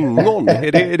lingon.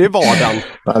 Är det vardagen?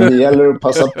 Ja, det gäller att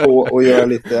passa på och göra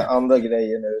lite andra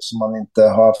grejer nu som man inte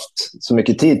har haft så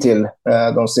mycket tid till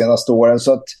de senaste åren.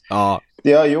 Så att det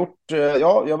jag har gjort,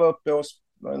 jag var uppe hos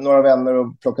några vänner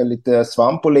och plockade lite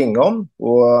svamp och lingon.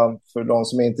 Och för de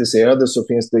som är intresserade så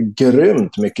finns det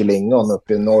grymt mycket lingon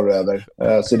uppe i norröver.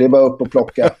 Så det är bara upp och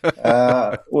plocka.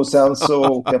 Och sen så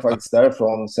åker jag faktiskt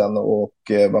därifrån sen och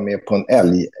var med på en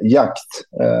älgjakt.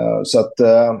 Så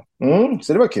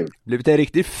det var kul. Blivit en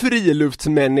riktig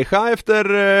friluftsmänniska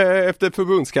efter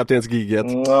förbundskaptensgiget.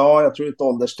 Ja, jag tror det är ett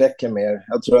ålderstecken mer.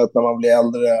 Jag tror att när man blir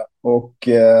äldre och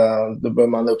då bör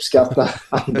man uppskatta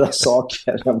andra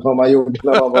saker än vad man gjorde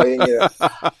när man var yngre.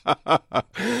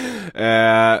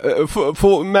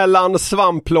 Mellan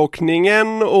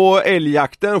svampplockningen och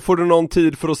älgjakten får du någon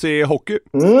tid för att se hockey?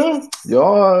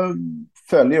 Jag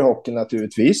följer hockey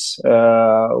naturligtvis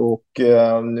och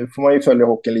nu får man ju följa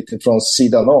hockey lite från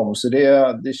sidan om, så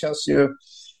det känns ju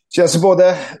Känns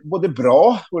både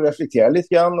bra och reflektera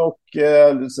lite grann, och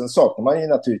sen saknar man ju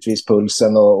naturligtvis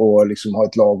pulsen och liksom ha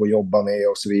ett lag att jobba med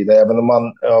och så vidare. Även om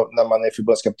när man är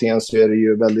förbundskapten så är det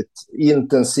ju väldigt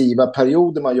intensiva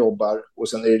perioder man jobbar, och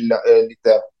sen är det lite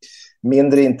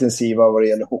mindre intensiva vad det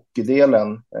gäller hockeydelen,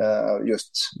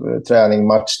 just träning,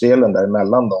 matchdelen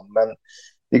däremellan dem. Men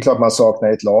det är klart man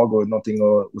saknar ett lag och någonting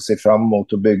att se fram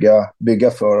emot och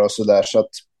bygga för och så där. Så att,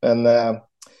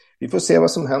 vi får se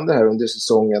vad som händer här under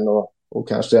säsongen och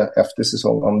kanske efter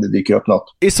säsongen om det dyker upp något.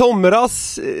 I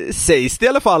somras sägs det i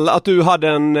alla fall att du hade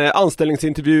en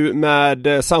anställningsintervju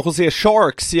med San Jose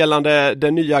Sharks gällande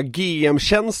den nya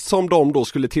GM-tjänst som de då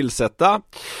skulle tillsätta.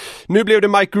 Nu blev det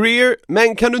Mike Greer,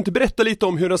 men kan du inte berätta lite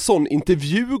om hur en sån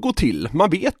intervju går till? Man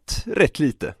vet rätt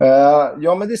lite.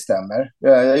 Ja, men det stämmer.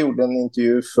 Jag gjorde en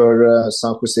intervju för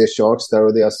San Jose Sharks där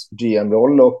och deras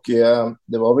GM-roll, och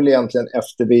det var väl egentligen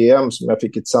efter VM som jag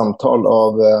fick ett samtal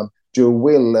av Joe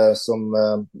Will, som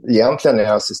egentligen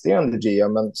är assisterande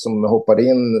GM, men som hoppade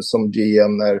in som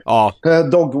GM när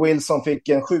Doug Wilson fick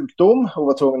en sjukdom och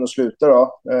var tvungen att sluta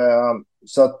då.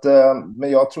 Så att,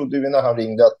 men jag trodde ju när han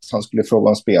ringde att han skulle fråga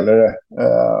om spelare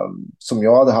som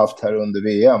jag hade haft här under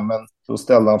VM, men då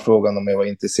ställde han frågan om jag var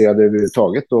intresserad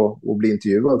överhuvudtaget och bli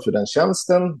intervjuad för den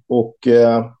tjänsten, och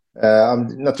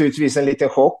naturligtvis en liten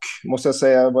chock, måste jag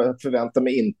säga. Jag förväntade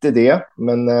mig inte det,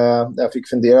 men när jag fick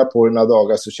fundera på det några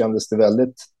dagar så kändes det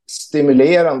väldigt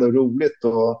stimulerande och roligt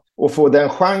att få den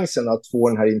chansen att få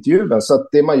den här intervjun. Så att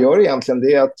det man gör egentligen,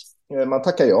 det är att man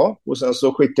tackar ja, och sen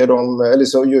så skickar de, eller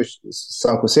så just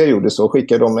San Jose gjorde så,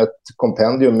 skickar de ett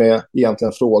kompendium med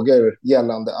egentligen frågor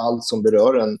gällande allt som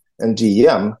berör en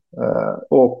GM,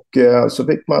 och så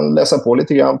fick man läsa på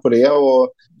lite grann på det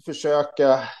och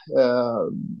försöka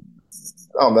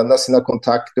använda sina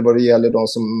kontakter vad det gäller de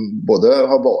som både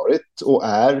har varit och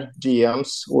är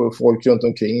GMs och folk runt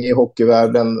omkring i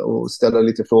hockeyvärlden, och ställa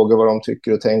lite frågor vad de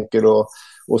tycker och tänker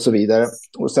och så vidare.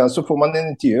 Och sen så får man en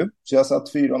intervju. Så jag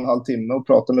satt 4,5 timmar och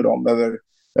pratade med dem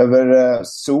över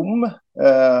Zoom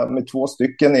med 2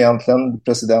 stycken egentligen,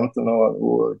 presidenten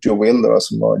och Joe Will då,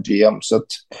 som var GM. Så att,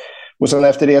 och sen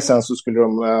efter det sen så skulle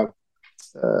de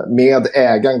med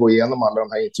ägaren gå igenom alla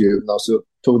de här intervjuerna, och så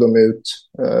tog de ut,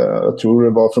 jag tror det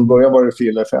var, från början var det 4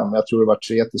 eller 5, jag tror det var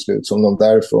 3 till slut som de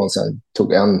därifrån sen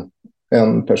tog en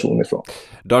person ifrån.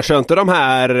 De kör inte de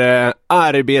här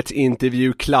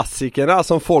arbetsintervjuklassikerna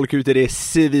som folk ute i det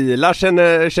civila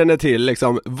känner till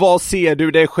liksom. Vad ser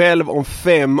du dig själv om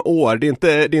 5 år? Det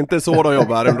är inte så de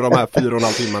jobbar under de här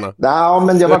 4,5 timmarna. Nej,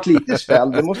 men jag var lite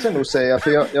spänd, det måste jag nog säga,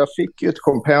 för jag fick ju ett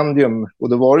kompendium, och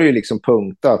då var det ju liksom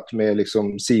punktat med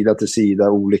liksom sida till sida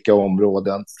olika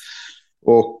områden.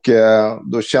 Och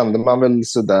då kände man väl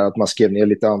sådär att man skrev ner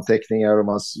lite anteckningar och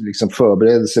man liksom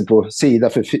förberedde sig på sida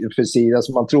för sida.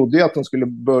 Så man trodde ju att de skulle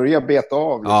börja beta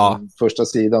av liksom, första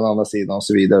sidan, andra sidan och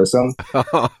så vidare.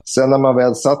 Sen när man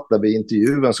väl satt där vid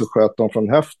intervjun så sköt de från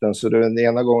höften. Så den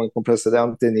ena gången kom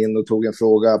presidenten in och tog en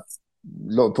fråga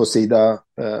på sida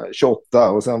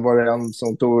 28, och sen var det en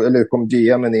som kom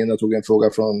GM:en in och tog en fråga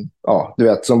från, du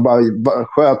vet, som bara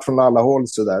sköt från alla håll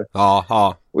sådär.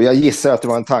 Och jag gissar att det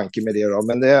var en tanke med det då,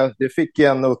 men det fick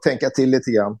en att tänka till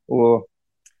lite grann, och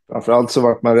framförallt så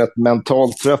var man rätt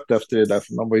mentalt trött efter det där,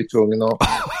 för man var ju tvungen att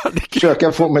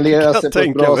försöka formulera sig på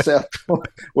ett bra sätt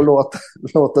och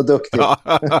låta duktig.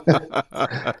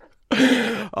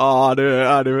 Ja,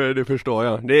 det förstår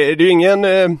jag. Det är ju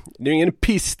ingen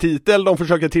pisstitel de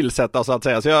försöker tillsätta, så att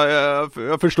säga. Så jag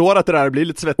förstår att det där blir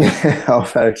lite svettigt. Ja,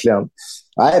 verkligen.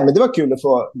 Nej, men det var kul att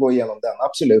få gå igenom den,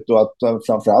 absolut. Och att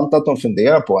framförallt att de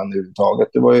funderar på en överhuvudtaget.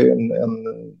 Det var ju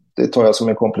det tar jag som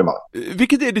en komplimang.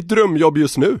 Vilket är ditt drömjobb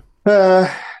just nu?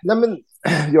 Nej, men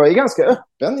jag är ganska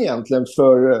öppen egentligen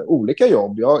för olika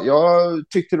jobb. Jag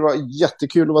tyckte det var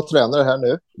jättekul att vara tränare här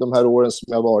nu, de här åren som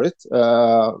jag har varit.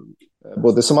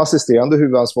 Både som assisterande och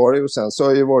huvudansvarig, och sen så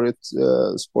har jag varit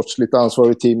sportsligt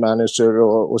ansvarig teammanager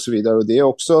och så vidare. Och det är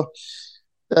också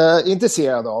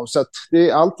intresserad av. Så att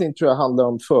allting tror jag handlar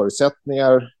om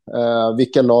förutsättningar,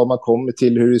 vilka lag man kommer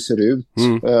till, hur det ser ut,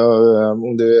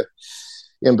 om det är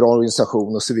en bra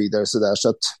organisation och så vidare. Så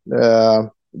att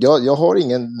jag har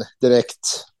ingen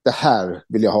direkt det här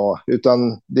vill jag ha, utan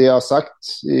det jag har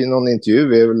sagt i någon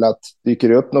intervju är väl att dyker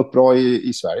det upp något bra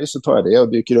i Sverige så tar jag det,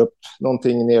 och dyker det upp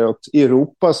någonting neråt i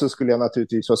Europa så skulle jag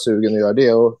naturligtvis vara sugen att göra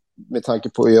det, och med tanke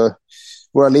på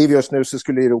våra liv just nu så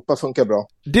skulle Europa funka bra.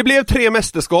 Det blev 3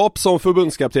 mästerskap som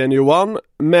förbundskapten, Johan,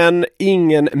 men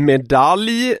ingen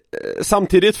medalj.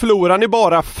 Samtidigt förlorar ni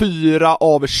bara 4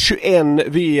 av 21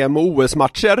 VM- och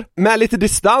OS-matcher. Med lite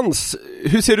distans,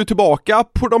 hur ser du tillbaka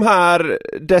på de här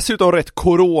dessutom rätt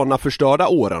coronaförstörda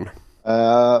åren?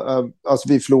 Alltså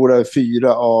vi förlorade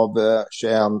 4 av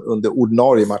 21 under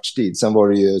ordinarie matchtid. Sen var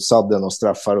det ju sadden och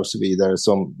straffar och så vidare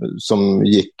som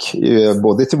gick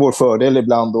både till vår fördel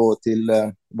ibland och till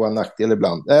vår nackdel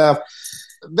ibland.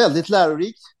 Väldigt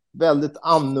lärorikt, väldigt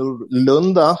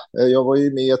annorlunda. Jag var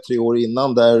ju med 3 år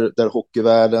innan där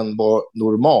hockeyvärlden var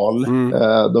normal.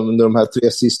 Under de här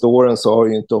 3 sista åren så har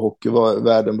ju inte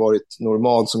hockeyvärlden varit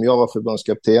normal som jag var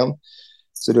förbundskapten.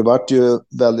 Så det vart ju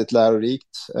väldigt lärorikt.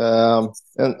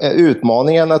 En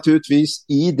utmaning naturligtvis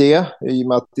i det, i och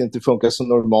med att det inte funkar så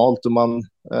normalt och man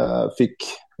fick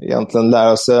egentligen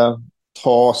lära sig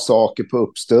ta saker på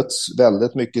uppstuds,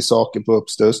 väldigt mycket saker på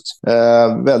uppstuds.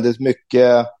 Väldigt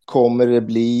mycket kommer det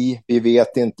bli, vi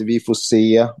vet inte, vi får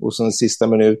se, och sen sista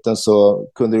minuten så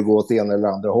kunde det gå åt ena eller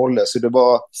andra hållet. Så det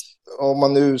var, om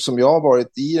man nu som jag har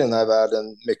varit i den här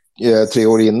världen 3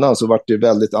 år innan, så var det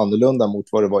väldigt annorlunda mot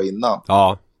vad det var innan.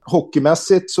 Ja.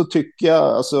 Hockeymässigt så tycker jag,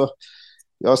 alltså,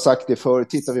 jag har sagt det förr,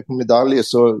 tittar vi på medaljer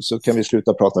så kan vi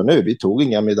sluta prata nu. Vi tog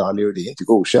inga medaljer och det är inte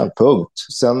godkänt, punkt.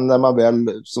 Sen när man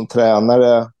väl som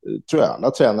tränare, tror jag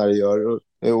alla tränare gör,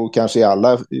 och kanske i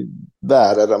alla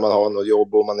världar där man har något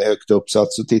jobb och man är högt uppsatt,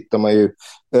 så tittar man ju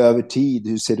över tid,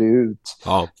 hur ser det ut?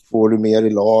 Ja. Får du mer i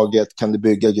laget? Kan du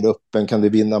bygga gruppen? Kan du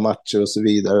vinna matcher och så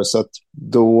vidare? Så att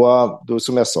då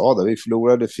som jag sa, vi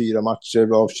förlorade 4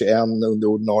 matcher av 21 under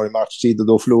ordinarie matchtid, och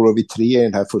då förlorade vi 3 i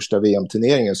den här första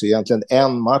VM-turneringen. Så egentligen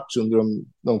 1 match under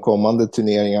de kommande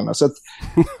turneringarna. Så att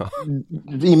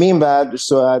i min värld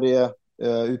så är det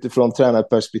utifrån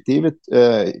tränarperspektivet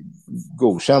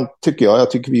godkänt, tycker jag.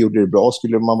 Jag tycker vi gjorde det bra.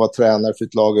 Skulle man vara tränare för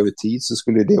ett lag över tid så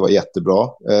skulle det vara jättebra.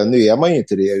 Nu är man ju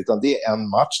inte det, utan det är en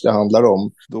match det handlar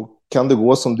om. Då kan det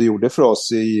gå som det gjorde för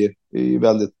oss i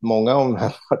väldigt många av de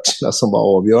här matcherna som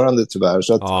var avgörande tyvärr.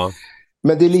 Så att,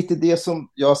 men det är lite det som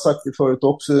jag har sagt det förut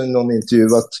också i någon intervju,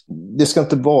 att det ska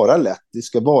inte vara lätt, det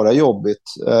ska vara jobbigt.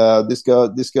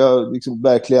 Det ska liksom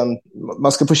verkligen,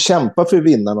 man ska få kämpa för att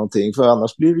vinna någonting, för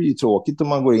annars blir det ju tråkigt om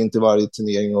man går in till varje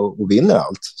turnering och vinner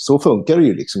allt. Så funkar det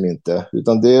ju liksom inte,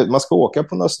 utan man ska åka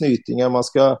på några snytingar, man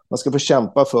ska få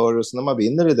kämpa för det, och så när man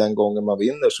vinner det den gången man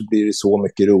vinner så blir det så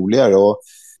mycket roligare. Och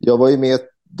jag var ju med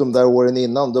de där åren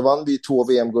innan, då vann vi 2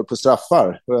 VM-guld på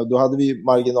straffar. Då hade vi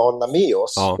marginalerna med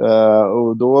oss.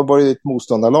 Och då var det ett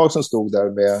motståndarlag som stod där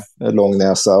med lång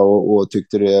näsa och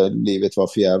tyckte livet var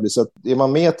förjävligt. Så att är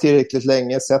man med tillräckligt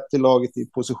länge, sätter laget i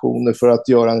positioner för att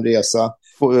göra en resa,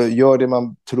 gör det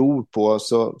man tror på,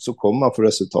 så kommer man få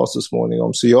resultat så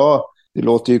småningom. Så det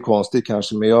låter ju konstigt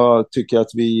kanske, men jag tycker att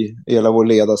hela vår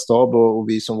ledarstab och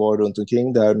vi som var runt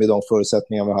omkring där med de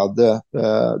förutsättningar vi hade,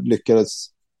 lyckades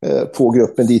få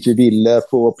gruppen dit vi ville,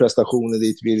 få prestationer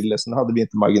dit vi ville. Sen hade vi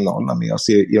inte marginalerna med oss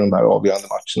i de här avgörande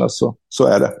matcherna, så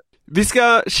är det. Vi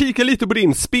ska kika lite på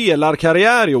din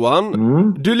spelarkarriär,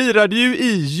 Johan. Du lirade ju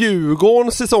i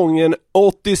Djurgården säsongen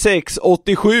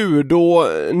 86-87, då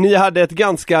ni hade ett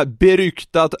ganska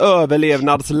beryktat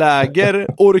överlevnadsläger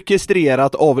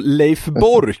orkestrerat av Leif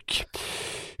Bork.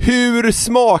 Hur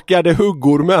smakade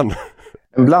huggormen?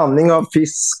 En blandning av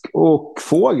fisk och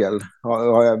fågel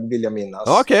vill jag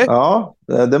minnas. Okay. Ja,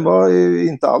 den var ju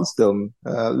inte alls dum.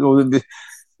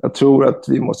 Jag tror att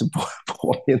vi måste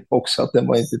påminna också att den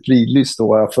var inte fridlyst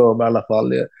då, jag för mig i alla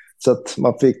fall. Så att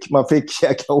man fick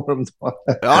käka orm då.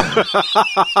 Ja.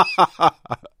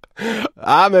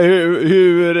 Ja, men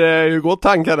hur går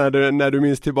tankarna när du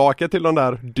minns tillbaka till de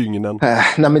där dygnen? Nej,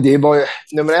 men det var ju,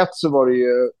 nummer 1 så var det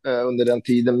ju under den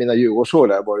tiden, mina Djurgårdsår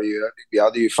där, var det ju, vi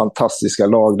hade ju fantastiska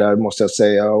lag där, måste jag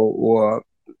säga, och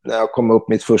när jag kom upp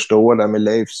mitt första år där med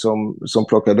Leif som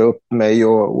plockade upp mig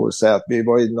och sa att vi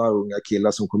var ju några unga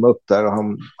killar som kom upp där, och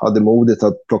han hade modet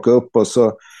att plocka upp oss,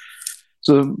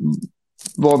 så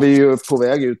var vi ju på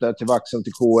väg ut där till Vaxholm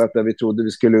till K1, där vi trodde vi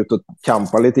skulle ut och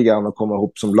kampa lite grann och komma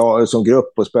ihop som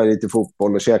grupp och spela lite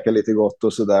fotboll och käka lite gott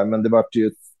och sådär. Men det var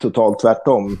ju totalt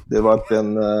tvärtom. Det var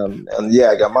en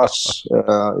jägarmatch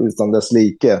utan dess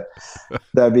like.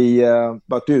 Där vi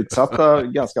varit utsatta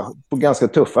på ganska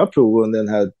tuffa prov under den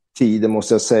här tiden,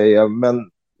 måste jag säga. Men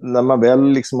när man väl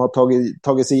liksom har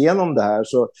tagit sig igenom det här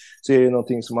så är det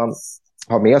någonting som man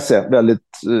har med sig väldigt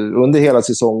under hela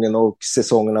säsongen och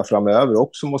säsongerna framöver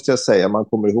också, måste jag säga. Man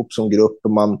kommer ihop som grupp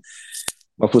och man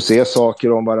får se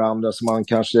saker om varandra som man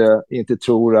kanske inte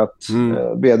tror att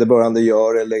vederbörande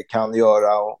gör eller kan göra,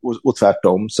 och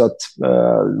tvärtom. Så att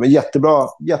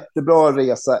jättebra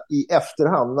resa i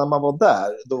efterhand. När man var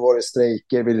där, då var det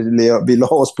strejker, vi la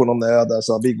oss på någon ö där,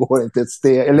 så vi går inte ett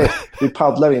steg, eller vi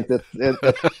paddlar inte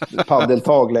ett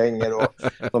paddeltag längre, och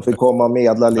de fick komma och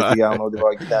medla lite grann, och det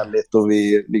var gnälligt, och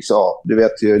vi liksom, du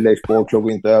vet ju, Leif Bork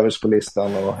låg inte överst på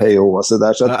listan och hej och så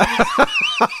där. Så att,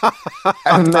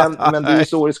 men det är ju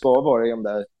så det ska vara i de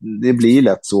där. Det blir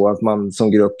lätt så att man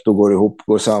som grupp då går ihop,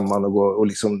 går samman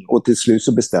och till slut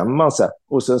så bestämmer man sig.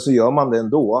 Och sen så gör man det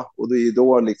ändå. Och det är ju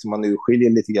då liksom man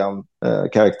urskiljer lite grann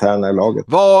karaktärerna i laget.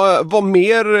 Vad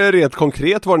mer rent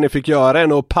konkret var det ni fick göra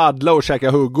än att paddla och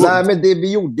käka huggor? Nej, men det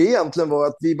vi gjorde egentligen var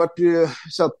att vi vart ju,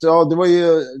 så att, ja, det var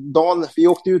ju dagen, vi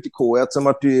åkte ut i K1, sen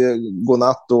vart det ju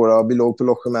godnatt då, vi låg på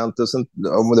logementet, sen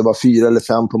om det var 4 eller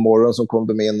 5 på morgonen som kom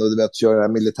de in och du vet, köra det här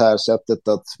militärsättet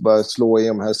att bara slå i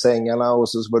de här sängarna och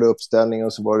så var det uppställning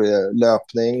och så var det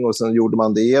löpning och sen gjorde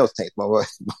man det och så tänkte man,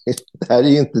 det här är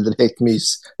ju inte direkt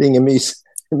mys, det är ingen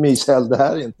myshäll det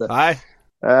här inte. Nej.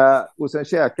 Och sen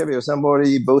käkade vi och sen var det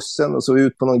i bussen och så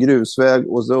ut på någon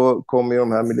grusväg och så kom ju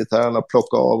de här militärerna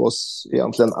plocka av oss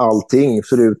egentligen allting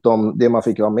förutom det man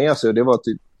fick ha med sig och det var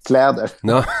typ kläder.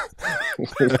 No.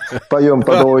 Ett par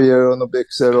gympadojor och några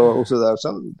byxor och sådär.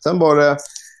 Sen var det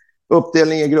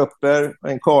uppdelning i grupper,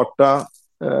 en karta.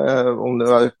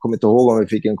 Jag kommer inte ihåg om vi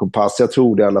fick en kompass, jag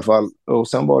tror det i alla fall. Och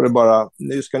sen var det bara,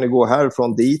 nu ska ni gå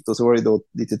härifrån dit och så var det då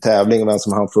lite tävling vem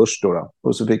som hann först då.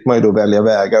 Och så fick man ju då välja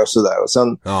vägar och sådär. Och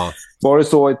sen var det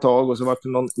så ett tag och så var det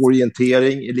någon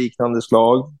orientering i liknande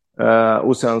slag.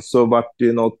 Och sen så var det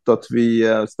ju något att vi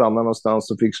stannade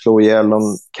någonstans och fick slå ihjäl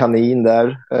någon kanin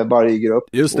där, varje grupp.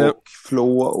 Just det. Och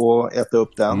flå och äta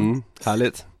upp den.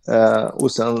 Härligt.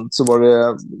 Och sen så var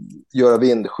det göra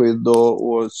vindskydd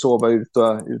och sova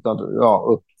utan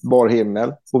bar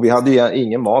himmel. Och vi hade ju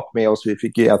ingen mat med oss, vi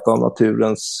fick ju äta av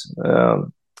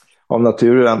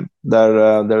naturen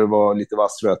där det var lite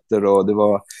vassrötter och det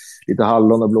var lite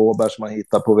hallon och blåbär som man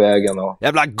hittar på vägen. Och...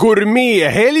 Jävla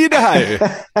gourmethelg det här ju!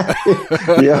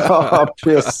 Ja,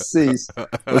 precis.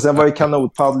 Och sen var det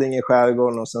kanotpaddling i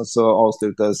skärgården och sen så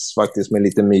avslutades faktiskt med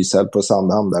lite myshelg på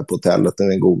Sandhamn där på hotellet och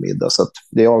en god middag. Så att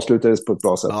det avslutades på ett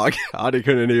bra sätt. Ja, det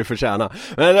kunde ni ju förtjäna.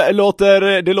 Men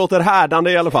det låter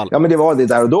härdande i alla fall. Ja, men det var det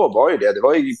där och då var ju det. Det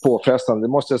var ju påfrestande,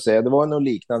 det måste jag säga. Det var nog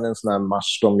liknande en sån här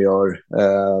match de gör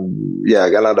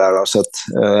jägarna där. Så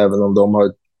att även om de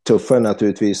har tuffare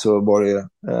naturligtvis så var det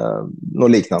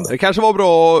något liknande. Det kanske var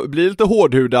bra att bli lite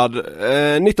hårdhudad.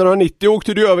 1990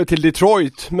 åkte du över till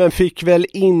Detroit men fick väl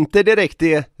inte direkt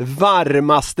det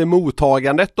varmaste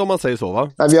mottagandet om man säger så,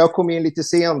 va? Nej, jag kom in lite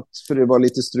sent för det var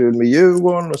lite strul med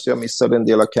Djurgården och så jag missade en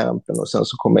del av campen och sen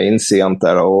så kom jag in sent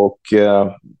där och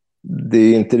det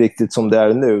är inte riktigt som det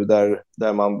är nu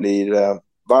där man blir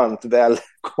varmt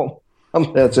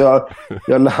välkommen. Så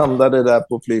jag landade där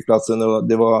på flygplatsen och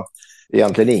det var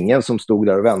egentligen ingen som stod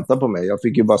där och väntade på mig. Jag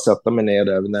fick ju bara sätta mig ner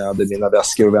där när jag hade mina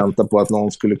väskor och vänta på att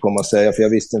någon skulle komma och säga, för jag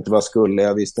visste inte vad jag skulle,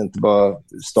 jag visste inte vad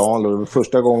stan låg.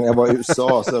 Första gången jag var i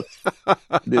USA så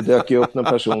det dök ju upp någon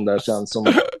person där sen som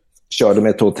körde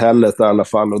mig till hotellet i alla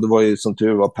fall och det var ju som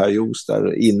tur var Per Joos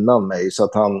där innan mig så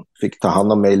att han fick ta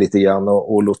hand om mig lite grann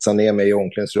och lotsa ner mig i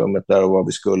omklädningsrummet där och vad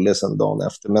vi skulle sen dagen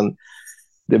efter. Men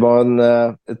det var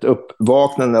ett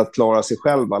uppvaknande att klara sig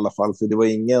själv i alla fall, för det var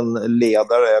ingen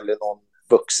ledare eller någon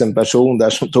vuxen person där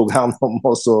som tog hand om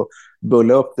oss och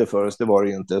bullade upp det för oss. Det var det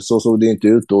ju inte. Så såg det inte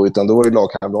ut då, utan då var det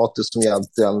lagkamrater som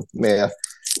hjälpte med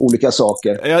olika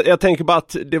saker. Jag tänker bara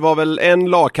att det var väl en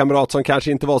lagkamrat som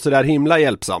kanske inte var så där himla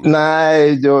hjälpsam.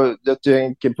 Nej, jag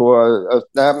tänker på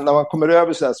när man kommer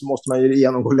över så här så måste man ju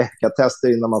genomgå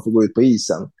läkartester innan man får gå ut på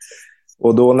isen.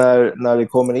 Och då när det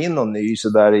kommer in någon ny så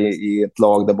där i ett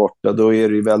lag där borta, då är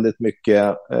det ju väldigt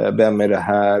mycket vem är det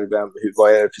här,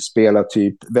 vad är det för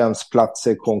spelartyp, vems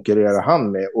platser konkurrerar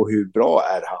han med och hur bra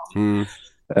är han?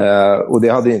 Och det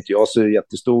hade inte jag så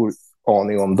jättestor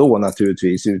aning om då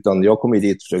naturligtvis, utan jag kom ju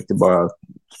dit och försökte bara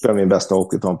spela min bästa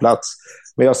hockey och ta en plats.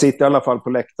 Men jag sitter i alla fall på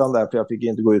läktaren där för jag fick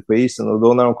inte gå ut på isen och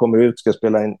då när de kommer ut och ska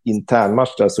spela en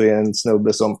internmatch där så är det en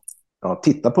snubbe som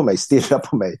tittar på mig, stirrar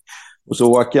på mig. Och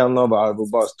så åker jag några varv och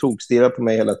bara tokstirrar på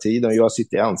mig hela tiden. Och jag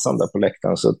sitter ensam där på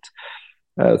läktaren. Så att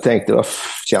jag tänkte,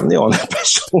 känner jag den här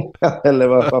personen? Eller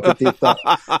varför titta?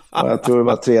 Och jag tror det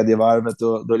var 3:e varvet.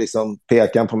 Och då liksom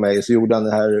pekade han på mig. Och så gjorde han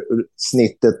det här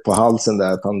snittet på halsen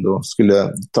där. Att han då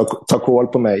skulle ta koll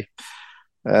på mig.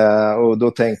 Och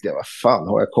då tänkte jag, vad fan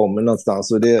har jag kommit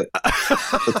någonstans? Och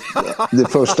det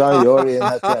första han gör i den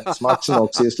här träningsmatchen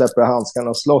också är att släppa handskarna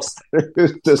och slåss där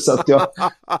ute. Så att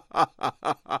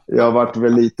jag varit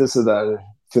väl lite sådär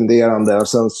funderande. Och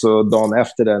sen så dagen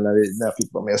efter det när jag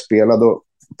fick vara med och spela då,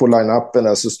 på line-upen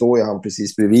där, så står ju han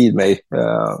precis bredvid mig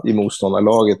i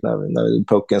motståndarlaget när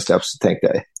pucken släpps, så tänkte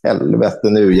jag, helvete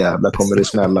nu jävlar kommer det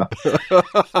smälla.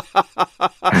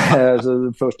 Så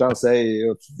det första han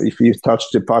säger, if you touch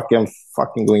the puck I'm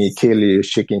fucking going to kill you,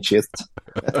 chicken shit.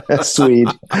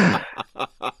 Swede.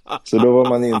 Så då var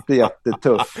man inte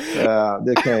jättetuff,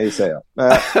 det kan jag ju säga.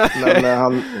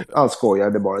 Men han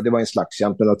skojade bara. Det var en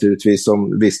slagskämpe naturligtvis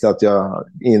som visste att jag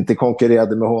inte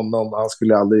konkurrerade med honom. Han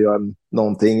skulle aldrig göra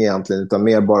någonting egentligen, utan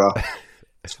mer bara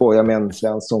skoja med en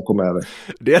svensk som kom över.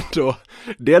 Det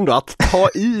är ändå att ta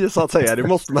i, så att säga. Det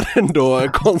måste man ändå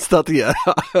konstatera.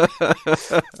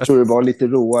 Jag tror det var lite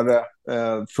råare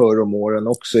förr om åren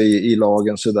också i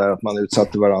lagen, så där att man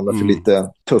utsatte varandra för lite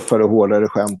tuffare och hårdare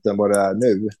skämt än vad det är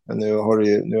nu. Men nu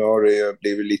har det ju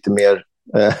blivit lite mer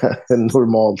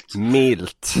normalt.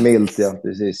 Milt, ja,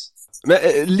 precis. Men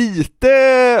lite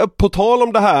på tal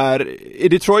om det här, i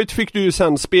Detroit fick du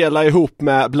sen spela ihop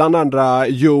med bland andra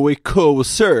Joey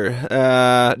Koser,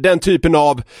 den typen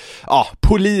av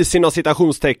polis inom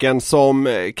citationstecken som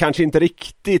kanske inte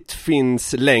riktigt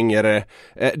finns längre.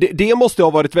 Det måste ha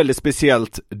varit väldigt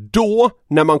speciellt då,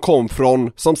 när man kom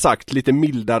från, som sagt, lite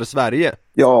mildare Sverige.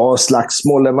 Ja,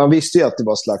 slagsmål. Man visste ju att det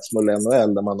var slagsmål i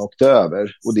NHL när man åkte över.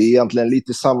 Och det är egentligen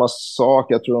lite samma sak.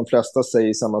 Jag tror de flesta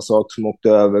säger samma sak som åkte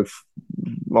över.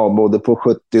 Ja, både på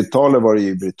 70-talet var det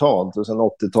ju brutalt. Och sen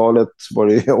 80-talet var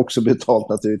det ju också brutalt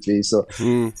naturligtvis. Och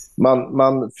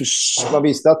man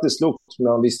visste att det slogs,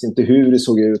 men man visste inte hur det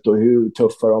såg ut och hur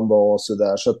tuffa de var och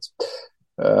sådär.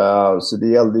 Så det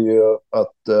gällde ju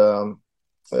att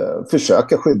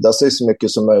försöka skydda sig så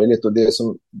mycket som möjligt. Och det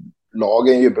som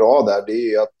lagen är ju bra där, det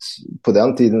är ju att på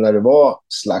den tiden när det var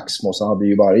slagsmål så hade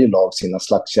ju varje lag sina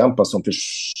slagskämpar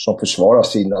som försvarar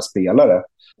sina spelare.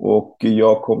 Och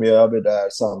jag kom ju över där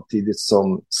samtidigt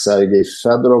som Sergej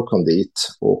Fedorov kom dit,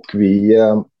 och vi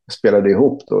spelade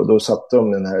ihop då. Då satte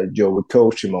de den här Joey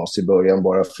Koser med oss i början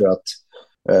bara för att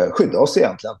skydda oss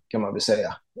egentligen, kan man väl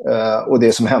säga. Och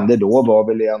det som hände då var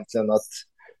väl egentligen att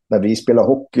när vi spelade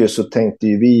hockey så tänkte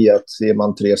ju vi att är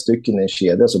man 3 stycken i en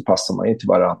kedja så passar man inte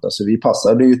varandra. Så vi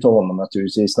passade ju till honom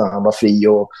naturligtvis när han var fri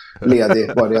och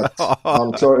ledig. Var det att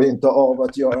han klarade inte av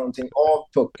att göra någonting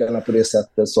av puckarna på det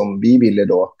sättet som vi ville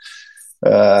då.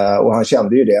 Och han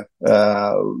kände ju det.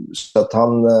 Så att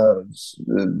han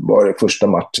var i första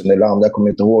matchen eller andra, jag kommer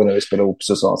inte ihåg, när vi spelade ihop,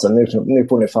 så sa han så nu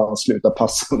får ni fan sluta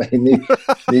passa mig.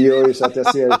 Ni gör ju så att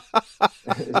jag ser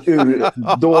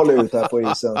dålig ut här på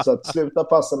isen. Så att sluta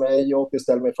passa mig, jag åker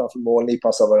ställa mig framför mål, ni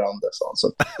passar varandra.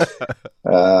 Så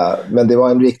men det var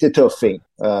en riktigt tuffing.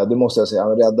 Det måste jag säga.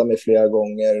 Han räddade mig flera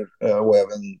gånger, och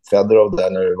även Fedorov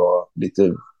där när det var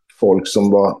lite folk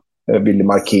som ville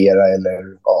markera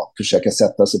eller försöka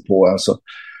sätta sig på en, så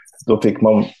då fick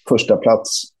man första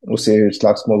plats och se hur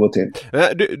slagsmål går till.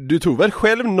 Du tog väl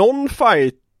själv någon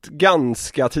fight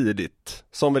ganska tidigt,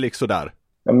 som väl gick så där?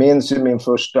 Jag minns ju min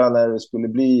första när det skulle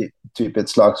bli typ ett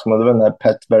slagsmål. Det var den här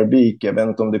Pat Verbeek, jag vet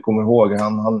inte om du kommer ihåg.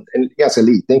 Han en ganska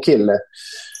liten kille.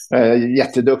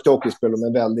 Jätteduktig hockeyspelare,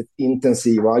 men väldigt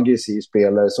intensiv och aggressiv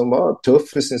spelare som var tuff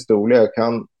för sin storlek.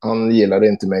 Han gillade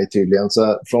inte mig tydligen.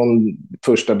 Så från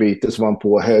första bytet så var han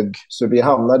på högg. Så vi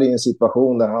hamnade i en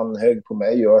situation där han högg på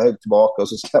mig och jag högg tillbaka, och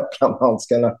så släppte han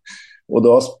handskarna. Och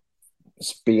då har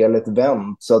spelet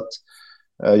vänt. Så att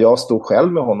jag stod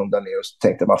själv med honom där nere och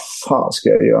tänkte, vad fan ska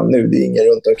jag göra nu? Det är ingen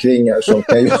runt omkring här som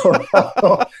kan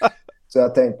göra. Så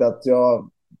jag tänkte att jag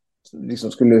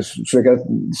liksom skulle försöka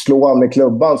slå han med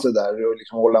klubban så där och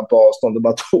liksom hålla han på avstånd, och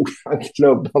bara tog han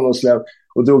klubban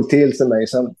och drog till sig mig.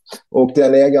 Sen åkte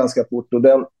jag ner ganska fort, och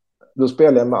då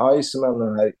spelade jag med Iceman,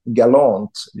 den här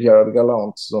Gerard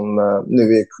Gallant som nu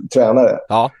är tränare.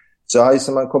 Ja. Så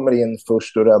Iceman kommer in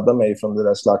först och räddar mig från det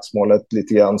där slagsmålet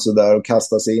lite grann så där, och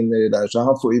kastar sig in i det där, så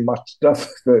han får ju matchstraff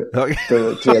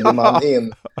för tredje man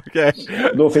in. Okay.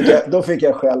 Då fick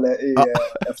jag skäll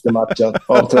efter matchen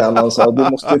av tränaren, så du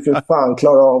måste för fan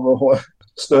klara av att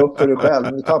stå upp för dig själv.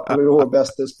 Nu tappar du vår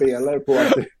bästa spelare på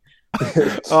att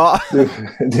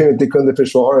du inte kunde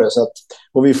försvara det, så att,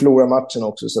 och vi förlorade matchen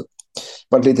också, så att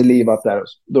det var lite livat där.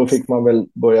 Då fick man väl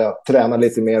börja träna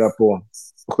lite mera på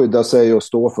skydda sig och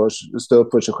stå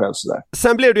upp för sig själv sådär.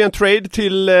 Sen blev det en trade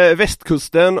till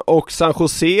västkusten och San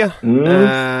Jose,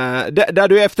 där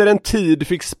du efter en tid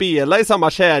fick spela i samma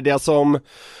kedja som,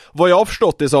 vad jag har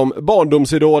förstått det som,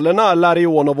 barndomsidolerna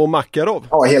Larionov och Makarov.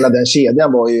 Ja, hela den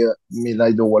kedjan var ju mina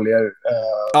idoler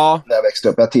när jag växte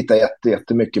upp. Jag tittade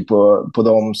jättemycket på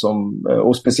dem som,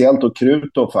 och speciellt då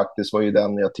Krutov faktiskt var ju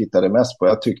den jag tittade mest på.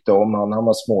 Jag tyckte om han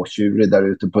var småtjurig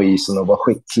där ute på isen och var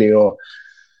skicklig och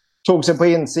tog sig på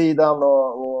insidan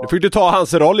och... Nu fick du ta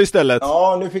hans roll istället.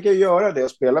 Ja, nu fick jag göra det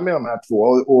och spela med de här två.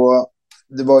 Och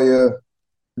det var ju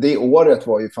det året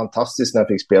var ju fantastiskt när jag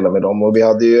fick spela med dem. Och vi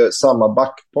hade ju samma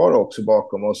backpar också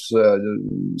bakom oss.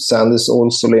 Sandis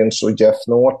Olsolins och Jeff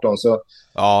Norton. Så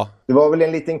ja. Det var väl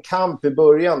en liten kamp i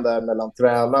början där mellan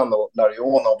tränaren och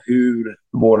Larionov hur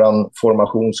våran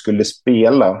formation skulle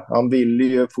spela. Han ville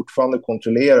ju fortfarande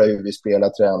kontrollera hur vi spelar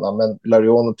tränaren. Men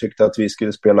Larionov tyckte att vi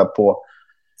skulle spela på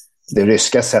det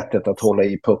ryska sättet att hålla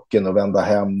i pucken och vända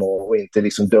hem och inte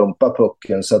liksom dumpa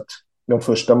pucken. Så att de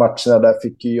första matcherna där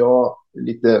fick jag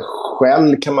lite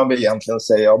skäll kan man väl egentligen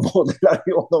säga av både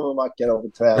Larionov och Makarov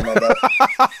och tränare.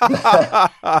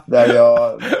 där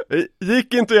jag...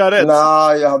 Gick inte jag rätt?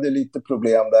 Nej, jag hade lite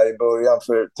problem där i början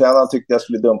för tränaren tyckte jag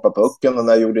skulle dumpa pucken och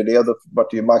när jag gjorde det då var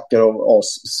det ju Makarov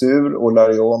assur och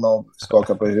Larionov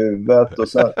skakade på huvudet och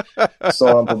sen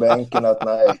sa han på bänken att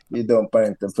nej, vi dumpar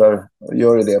inte för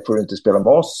gör det får du inte spela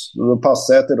med oss. Och då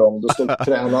passade jag till dem, då stod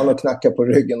tränaren och knackade på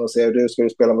ryggen och säger du ska du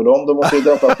spela med dem, då måste du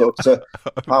dumpa puck så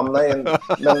hamna i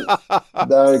men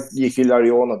där gick ju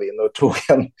Larionov in och tog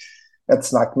ett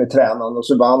snack med tränaren och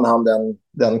så vann han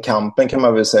den kampen kan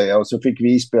man väl säga och så fick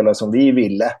vi spela som vi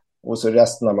ville och så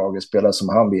resten av laget spela som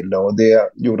han ville och det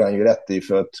gjorde han ju rätt i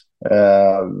för att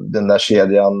den där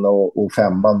kedjan och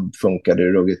femman funkade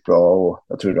ruggigt bra och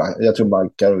jag tror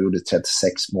Makarov gjorde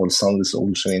 36 mål, Sanders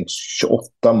Olsson in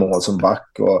 28 mål som back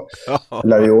och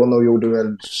Larionov gjorde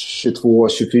väl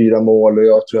 22-24 mål och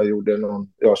jag tror jag gjorde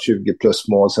 20 plus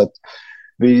mål så att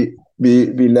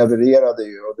vi levererade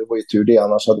ju och det var ju tur det,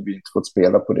 annars hade vi inte fått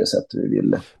spela på det sättet vi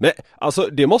ville. Men alltså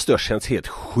det måste ha känts helt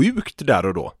sjukt där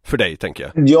och då för dig tänker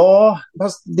jag. Ja,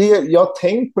 fast jag har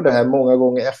tänkt på det här många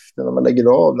gånger efter när man lägger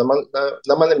av,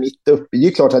 när man är mitt uppe. Det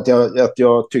är klart att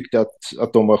jag tyckte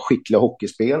att de var skickliga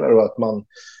hockeyspelare och att man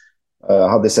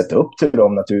hade sett upp till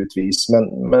dem naturligtvis. Men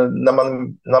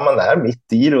när man är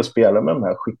mitt i det och spelar med de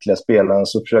här skickliga spelarna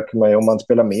så försöker man ju, om man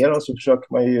spelar med dem så försöker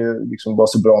man ju liksom vara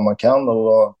så bra man kan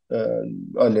och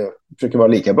eller försöker vara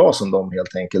lika bra som dem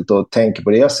helt enkelt och tänker på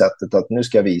det sättet att nu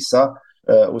ska jag visa.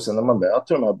 Och sen när man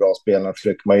möter de här bra spelarna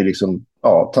försöker man ju liksom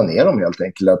ta ner dem helt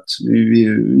enkelt att vi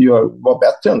var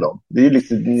bättre än dem. Det är ju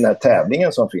lite den här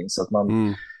tävlingen som finns att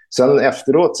man sen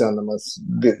efteråt, när man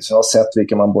har sett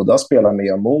vilka man både har spelat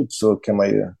med och mot så kan man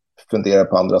ju fundera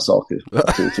på andra saker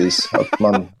naturligtvis. Att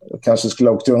man kanske skulle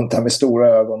ha åkt runt här med stora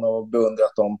ögon och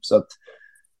beundrat dem. Så att,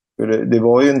 det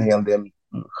var ju en hel del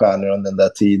stjärnor under den där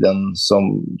tiden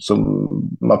som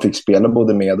man fick spela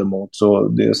både med och mot. Så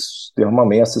det har man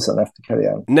med sig sen efter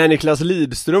karriären. När Niklas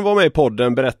Lidström var med i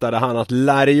podden berättade han att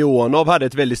Larionov hade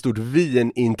ett väldigt stort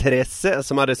vinintresse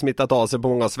som hade smittat av sig på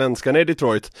många svenskar i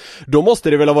Detroit. Då måste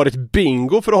det väl ha varit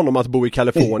bingo för honom att bo i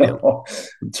Kalifornien? Ja,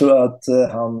 jag tror att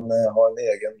han har en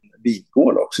egen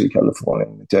vingård också i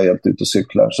Kalifornien. Jag är helt ute och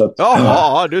cyklar. Så att,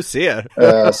 ja, du ser.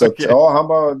 Så att, ja, han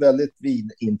var väldigt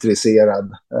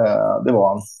vinintresserad. Det var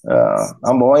han.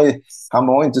 Han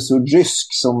var inte så rysk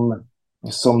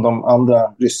som de andra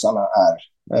ryssarna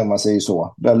är, om man säger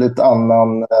så. Väldigt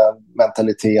annan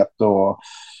mentalitet och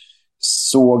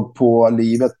såg på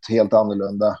livet helt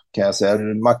annorlunda kan jag säga.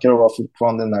 Makarov var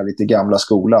fortfarande den här lite gamla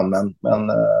skolan men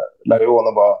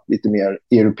Larionov var lite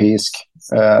mer europeisk.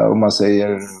 Om man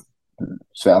säger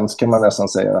svensk kan man nästan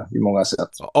säga i många sätt.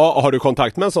 Ja, har du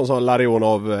kontakt med en sån som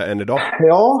Larionov än idag?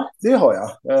 Ja, det har jag.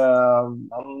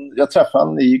 Jag träffar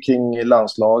han kring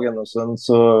landslagen och sen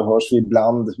så hörs vi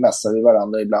ibland, mässar vi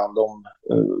varandra ibland om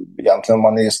egentligen om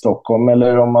man är i Stockholm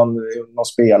eller om man är någon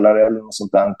spelare eller något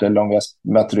sånt där, eller om vi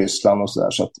har mött Ryssland och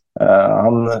sådär. Så att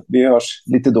vi hörs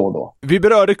lite då och då. Vi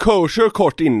berörde Kosher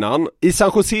kort innan. I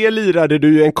San Jose lirade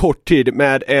du ju en kort tid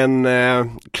med en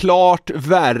klart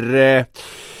värre...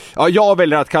 Ja, jag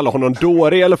väljer att kalla honom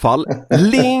dåre i alla fall.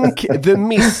 Link, the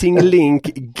missing link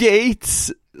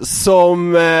Gates,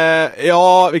 som,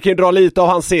 vi kan ju dra lite av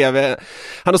hans CV.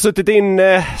 Han har suttit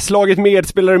inne, slagit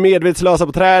medspelare medvetslösa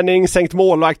på träning, sänkt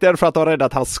målvakter för att ha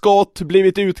räddat hans skott,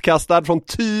 blivit utkastad från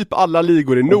typ alla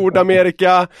ligor i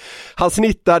Nordamerika. Han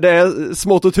snittade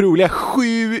smått otroliga 7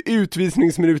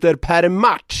 utvisningsminuter per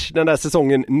match den där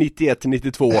säsongen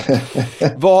 91-92.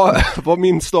 Vad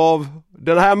minns du av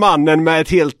den här mannen med ett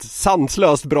helt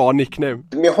sanslöst bra nickname?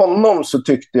 Med honom så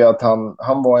tyckte jag att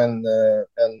han var en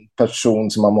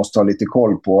person som man måste ha lite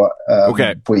koll på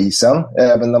på isen.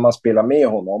 Även när man spelar med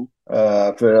honom.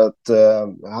 För att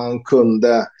han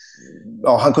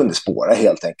kunde spåra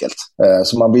helt enkelt.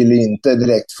 Så man ville inte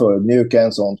direkt förmjuka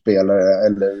en sån spelare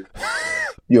eller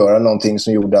göra någonting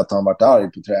som gjorde att han var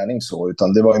arg på träning så,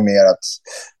 utan det var ju mer att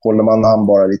håller man han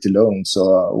bara lite lugnt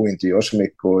och inte gör så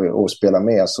mycket och spelar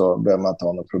med så behöver man inte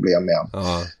ha något problem med han.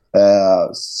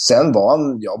 Sen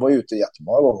var jag var ute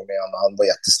jättemånga gånger med han och han var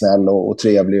jättesnäll och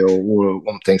trevlig och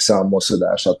omtänksam och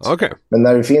sådär. Så att, men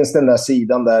när det finns den där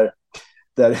sidan där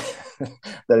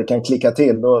där det kan klicka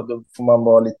till, då får man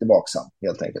vara lite vaksam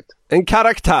helt enkelt. En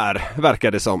karaktär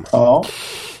verkar det som. Ja.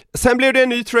 Sen blev det en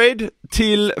ny trade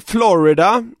till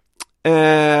Florida.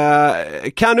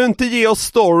 Kan du inte ge oss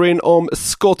storyn om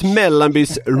Scott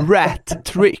Mellanbys rat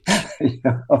trick?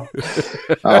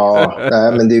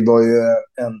 Nej, men det var ju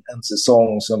en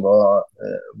säsong som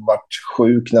vart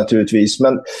sjuk naturligtvis.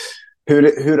 Men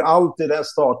hur allt det där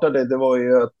startade, det var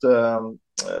ju att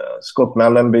Scott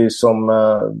Mellanby som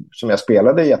jag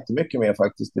spelade jättemycket med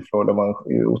faktiskt i Florida, var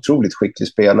en otroligt skicklig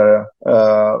spelare.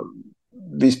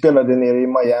 Vi spelade nere i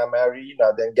Miami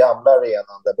Arena, den gamla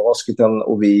arenan där basketen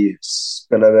och vi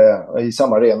spelade i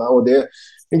samma arena. Och det är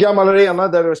en gammal arena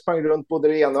där det sprang runt både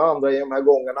det ena och andra i de här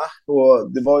gångerna.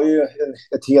 Och det var ju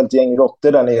ett helt gäng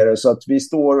råttor där nere, så att vi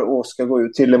står och ska gå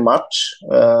ut till en match.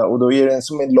 Och då är det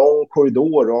som en lång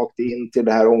korridor rakt in till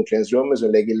det här omklädningsrummet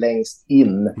som ligger längst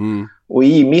in. Och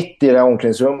mitt i det här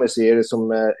omklädningsrummet så är det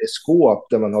som ett skåp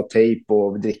där man har tejp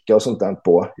och dricka och sånt där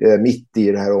på. Mitt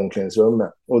i det här omklädningsrummet.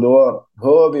 Och då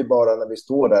hör vi bara när vi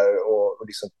står där och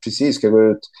liksom precis ska gå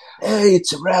ut. Hey,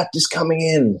 it's a rat is coming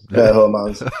in. Där hör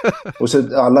man. Och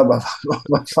så alla bara,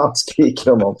 vad fan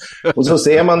skriker de om? Och så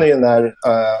ser man ju den här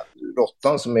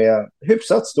råttan som är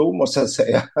hyfsat stor, måste jag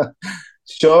säga.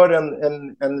 Kör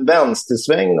en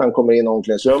vänstersväng när han kommer in i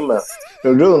omklädningsrummet. Då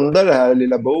rundar det här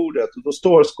lilla bordet och då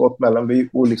står Scott Mellanby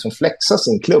och liksom flexar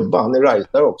sin klubba. Han är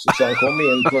rightare också, så han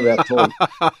kommer in på rätt håll.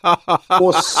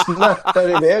 Och snärtar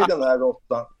iväg den här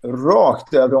råttan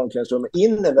rakt över omklädningsrummet,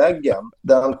 in i väggen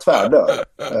där han tvärdör.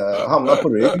 Hamnar på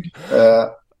rygg.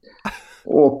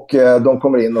 Och de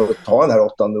kommer in och tar den här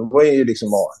råttan. Då var ju liksom,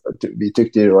 vi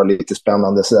tyckte det var lite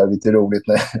spännande, så där, lite roligt.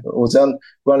 Och sen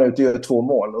går han ut och gör 2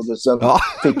 mål. Och sen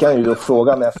fick han ju då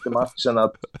frågan efter matchen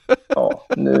att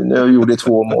nu gjorde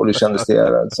 2 mål, hur kändes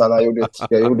det? Så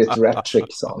jag gjorde ett rat trick,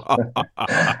 sa han.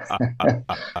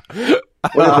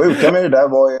 Och det sjuka med det där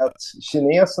var ju att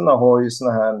kineserna har ju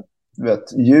såna här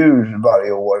djur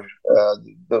varje år.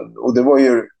 Och det var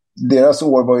ju, deras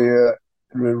år var ju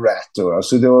rat,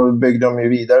 så då byggde de ju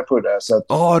vidare på det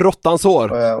där. Råttans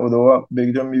år. Och då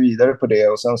byggde de ju vidare på det.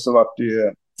 Och sen så var det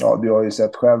ju, du har ju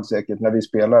sett själv säkert, när vi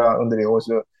spelade under det år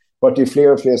så var det ju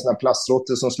fler och fler såna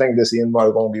plastråttor som slängdes in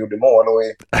varje gång vi gjorde mål.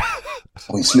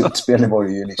 Och i slutspelet var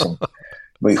det ju liksom,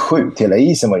 det var ju sjukt. Hela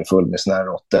isen var ju full med såna här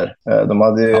råttor. De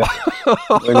hade ju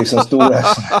liksom stora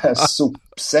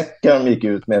sopsäckar de gick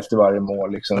ut med efter varje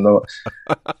mål. Liksom. De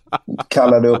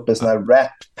kallade upp en sån här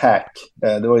rat pack.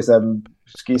 Det var ju så här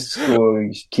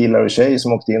skridskokillar och tjejer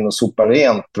som åkte in och sopade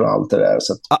rent och allt det där.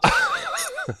 Så att,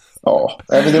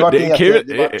 men det var kul.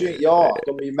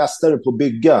 De är ju mästare på att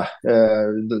bygga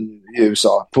i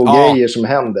USA på grejer som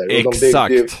händer. Och de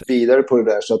byggde ju vidare på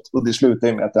det där, så att, och det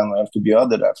slutade ju med att NHL förbjöd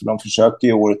det där, för de försökte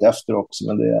ju året efter också,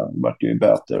 men det var ju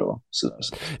böter och sådär.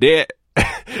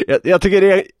 Jag tycker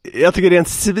det är en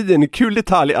svinkul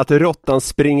detalj att råttan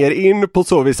springer in på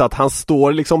så vis att han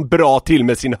står liksom bra till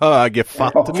med sin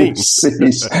högerfattning. Ja,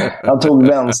 precis. Han tog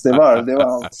vänstervarv. Det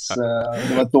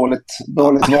var ett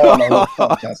dåligt val av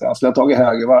råttan, kan jag säga. Han skulle ha tagit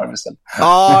högervarv istället.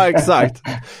 Ja, exakt.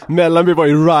 Mellanby var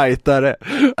ju rightare.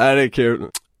 Det är kul.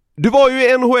 Du var ju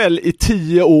i NHL i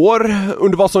 10 år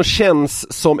under vad som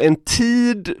känns som en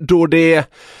tid då det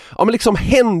liksom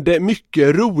hände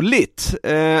mycket roligt.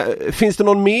 Finns det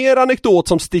någon mer anekdot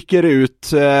som sticker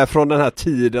ut från den här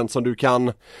tiden som du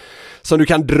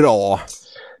kan dra?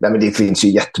 Nej, men det finns ju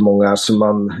jättemånga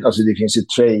som det finns ju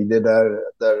trader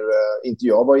där inte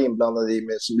jag var inblandad i,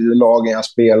 med lagen jag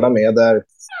spelar med, där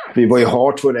vi var ju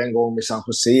Hartford en gång med San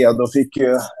Jose. Då fick ju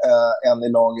en i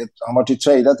laget, han var ju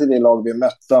tradad till det lag vi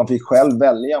mötte. Han fick själv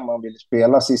välja om han ville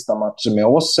spela sista matchen med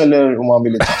oss eller om han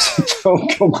ville ta sin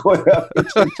tunk och gå över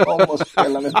till dem och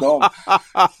spela med dem.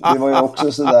 Det var ju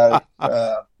också sådär,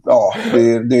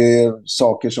 det är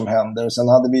saker som händer. Sen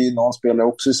hade vi någon spelare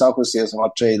också i San Jose som var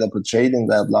tradad på trading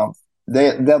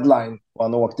deadline. Och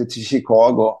han åkte till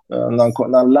Chicago.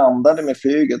 När han landade med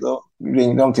flyget, då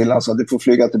ringde de till honom och sa att du får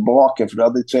flyga tillbaka, för då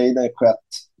hade traden skett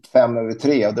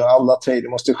 5/3 och då alla trader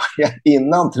måste ske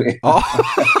innan 3.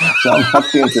 Så han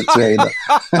hade inte traden.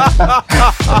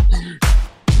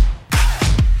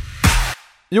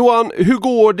 Johan, hur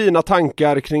går dina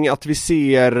tankar kring att vi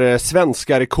ser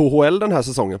svenskar i KHL den här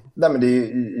säsongen? Nej, men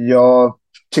jag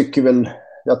tycker väl,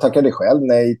 jag tackade själv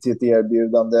nej till ett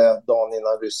erbjudande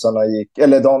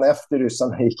dagen efter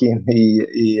ryssarna gick in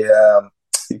i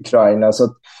Ukraina. Så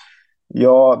att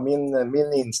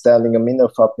min inställning och min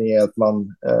uppfattning är att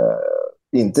man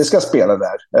inte ska spela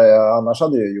där. Annars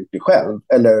hade jag gjort det själv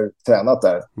eller tränat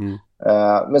där.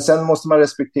 Men sen måste man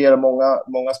respektera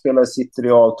många spelare sitter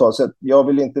i avtal, så jag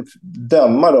vill inte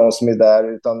döma de som är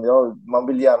där, utan man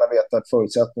vill gärna veta att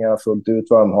förutsättningarna fullt ut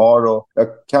vad de har, och jag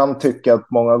kan tycka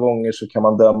att många gånger så kan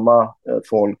man döma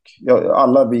folk.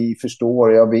 Alla vi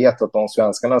förstår, jag vet att de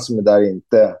svenskarna som är där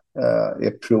inte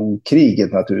är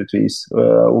pro-kriget naturligtvis,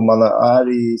 och man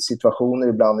är i situationer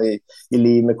ibland i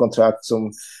liv med kontrakt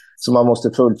som man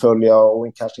måste fullfölja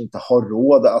och kanske inte har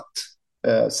råd att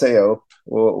säga upp.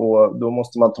 Och då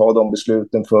måste man ta de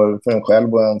besluten för en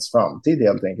själv och ens framtid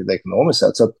helt enkelt ekonomiskt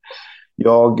sett. Så att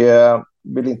jag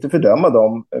vill inte fördöma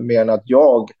dem mer än att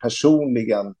jag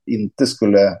personligen inte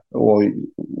skulle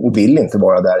och vill inte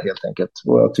vara där helt enkelt.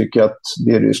 Och jag tycker att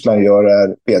det Ryssland gör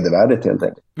är vedervärdigt helt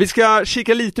enkelt. Vi ska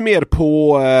kika lite mer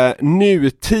på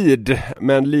nutid,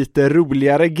 men lite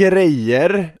roligare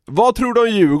grejer. Vad tror du om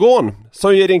Djurgården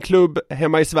som ger din klubb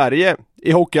hemma i Sverige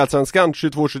i Hockeyallsvenskan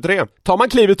 22-23? Tar man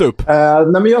klivet upp? Nej,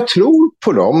 men jag tror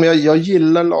på dem. Jag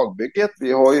gillar lagbygget.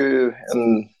 Vi har ju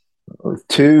en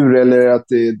tur, eller att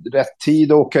det är rätt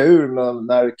tid att åka ur, men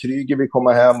när Kryger vill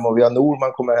komma hem och vi har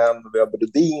Norman kommer hem och vi har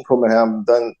Brodin kommer hem,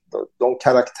 de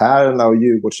karaktärerna och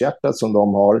Djurgårdshjärtat som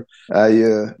de har är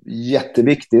ju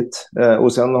jätteviktigt.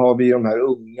 Och sen har vi de här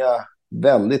unga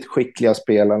väldigt skickliga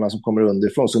spelarna som kommer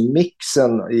underifrån, så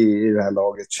mixen i det här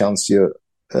laget känns ju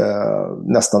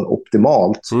nästan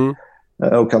optimalt.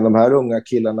 Och kan de här unga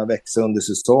killarna växa under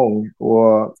säsong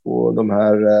och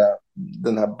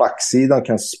den här backsidan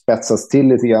kan spetsas till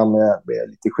lite grann med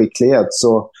lite skicklighet,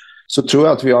 så tror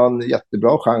jag att vi har en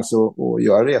jättebra chans att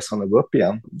göra resan och gå upp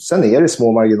igen. Sen är det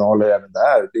små marginaler även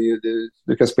där.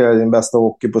 Du kan spela din bästa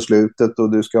hockey på slutet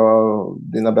och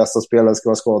dina bästa spelare ska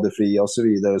vara skadefria och så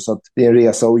vidare. Så att det är en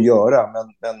resa att göra,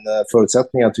 men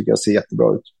förutsättningarna tycker jag ser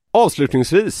jättebra ut.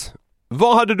 Avslutningsvis,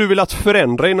 vad hade du velat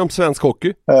förändra inom svensk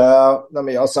hockey? Nej,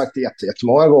 men jag har sagt det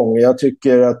jättemånga gånger. Jag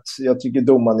tycker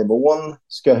domarnivån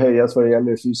ska höjas vad det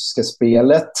gäller det fysiska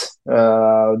spelet.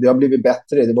 Det har blivit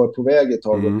bättre. Det var på väg ett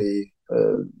tag att bli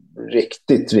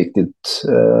riktigt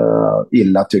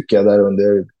illa tycker jag där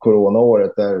under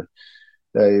coronaåret, där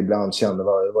jag ibland kände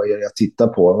vad är det jag tittar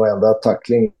på. Varenda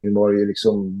tackling var ju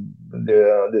liksom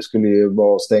det skulle ju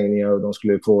vara stängningar och de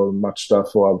skulle få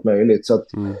matchstraff och allt möjligt. Så att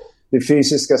det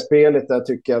fysiska spelet där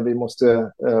tycker jag vi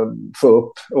måste få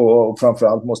upp, och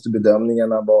framförallt måste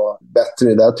bedömningarna vara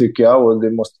bättre där tycker jag, och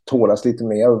det måste tålas lite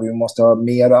mer och vi måste ha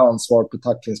mer ansvar på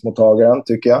tacklingsmottagaren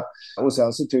tycker jag. Och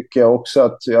sen så tycker jag också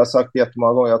att, jag har sagt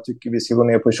jättemånga gånger, jag tycker vi ska gå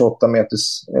ner på 28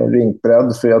 meters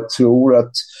rinkbredd, för jag tror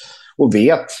att och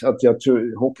vet att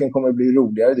hockeyn kommer att bli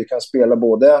roligare. Du kan spela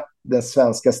både den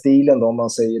svenska stilen då, om man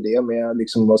säger det, med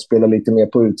liksom att spela lite mer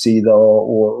på utsida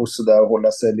och sådär, och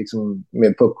hålla sig liksom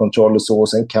med puckkontroll och så. Och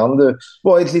sen kan du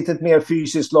vara ett lite mer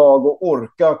fysiskt lag och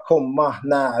orka komma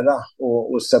nära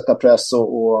och sätta press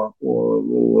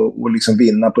och liksom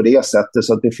vinna på det sättet.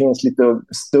 Så att det finns lite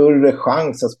större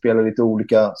chans att spela lite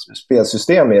olika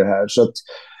spelsystem i det här. Så att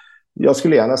jag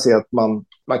skulle gärna se att man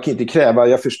kan inte kräva,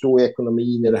 jag förstår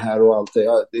ekonomin i det här och allt det.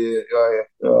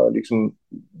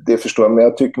 Det förstår jag, men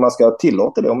jag tycker man ska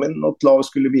tillåta det. Om något lag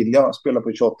skulle vilja spela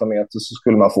på 28 meter så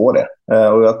skulle man få det.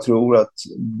 Och jag tror att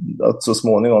så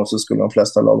småningom så skulle de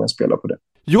flesta lagen spela på det.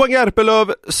 Johan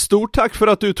Garpenlöv, stort tack för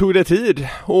att du tog dig tid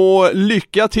och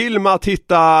lycka till med att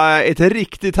hitta ett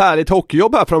riktigt härligt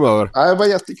hockeyjobb här framöver. Det var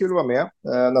jättekul att vara med,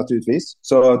 naturligtvis.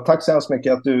 Så tack så hemskt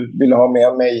mycket att du ville ha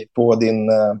med mig på din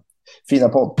fina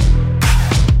podd.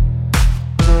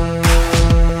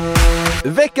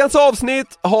 Veckans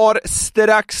avsnitt har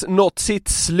strax nått sitt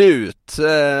slut.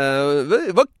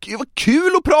 Vad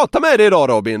kul att prata med dig idag,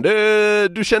 Robin.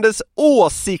 Du kändes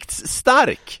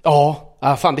åsiktsstark. Ja,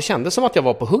 fan, det kändes som att jag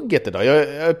var på hugget idag.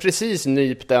 Jag har precis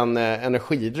nypt en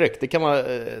energidryck. Det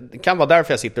kan vara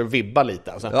därför jag sitter och vibbar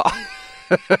lite alltså. Ja.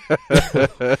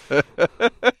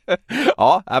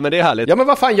 Ja, men det är härligt. Ja, men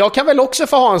vad fan, jag kan väl också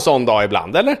få ha en sån dag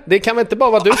ibland, eller? Det kan väl inte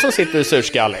bara vara du som sitter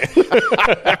surskallig.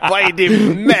 Vad är det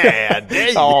med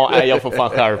dig? Ja, jag får fan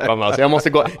skärpa mig alltså.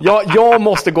 Jag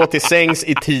måste gå till sängs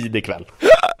i tid ikväll.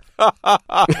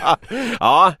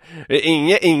 Ja,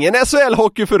 ingen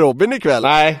SHL-hockey för Robin ikväll.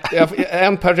 Nej,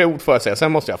 en period får jag säga.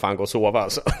 Sen måste jag fan gå och sova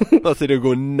alltså. Alltså du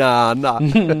går nana.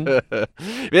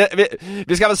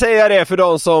 Vi ska väl säga det för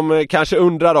de som kanske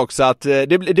undrar också, att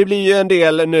det blir ju en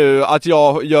del nu att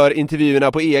jag gör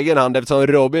intervjuerna på egen hand, eftersom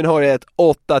Robin har ett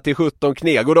 8-17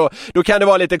 kneg, och då kan det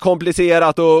vara lite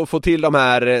komplicerat att få till de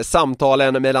här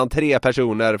samtalen mellan 3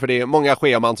 personer, för det är många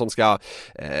scheman som ska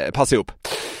passa ihop.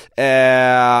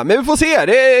 Men vi får se,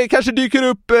 det kanske dyker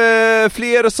upp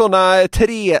fler sådana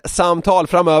 3-samtal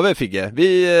framöver, Figge.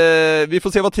 Vi får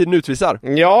se vad tiden utvisar.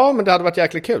 Ja, men det hade varit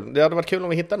jäkligt kul. Det hade varit kul om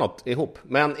vi hittar något ihop.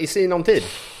 Men i sinom tid.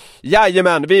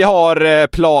 Jajamän, vi har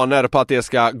planer på att det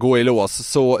ska gå i lås,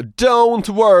 så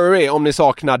don't worry om ni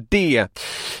saknar det.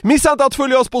 Missa inte att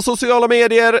följa oss på sociala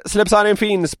medier. Släppsarren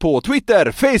finns på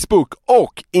Twitter, Facebook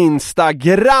och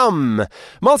Instagram.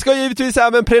 Man ska givetvis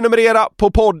även prenumerera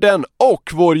på podden och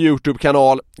vår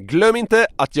YouTube-kanal. Glöm inte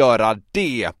att göra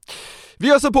det.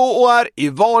 Vi öser på och är i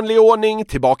vanlig ordning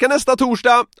tillbaka nästa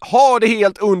torsdag. Ha det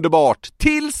helt underbart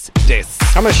tills dess.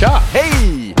 Ja men tja!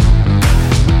 Hej!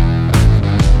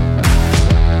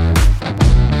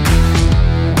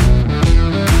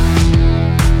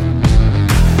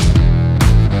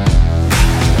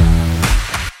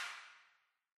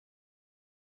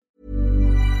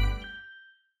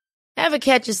 Ever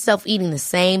catch yourself eating the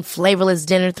same flavorless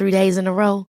dinner 3 days in a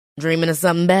row? Dreaming of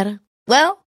something better?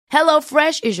 Well,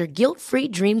 HelloFresh is your guilt-free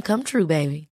dream come true,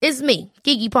 baby. It's me,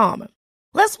 Keke Palmer.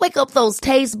 Let's wake up those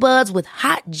taste buds with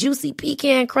hot, juicy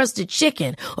pecan-crusted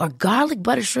chicken or garlic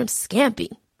butter shrimp scampi.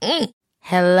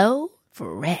 Hello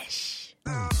Fresh.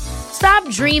 Stop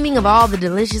dreaming of all the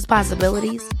delicious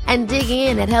possibilities and dig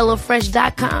in at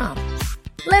HelloFresh.com.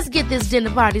 Let's get this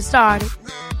dinner party started.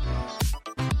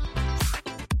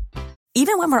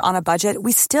 Even when we're on a budget,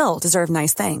 we still deserve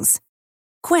nice things.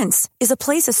 Quince is a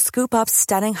place to scoop up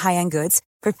stunning high-end goods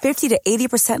for 50 to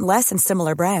 80% less than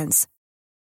similar brands.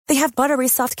 They have buttery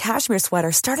soft cashmere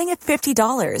sweaters starting at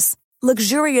 $50,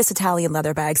 luxurious Italian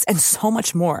leather bags, and so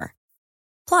much more.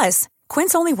 Plus,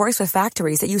 Quince only works with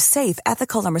factories that use safe,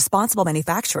 ethical, and responsible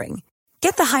manufacturing.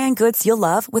 Get the high-end goods you'll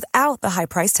love without the high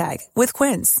price tag with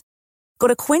Quince. Go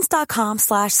to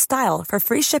quince.com/style for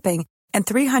free shipping and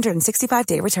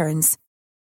 365-day returns.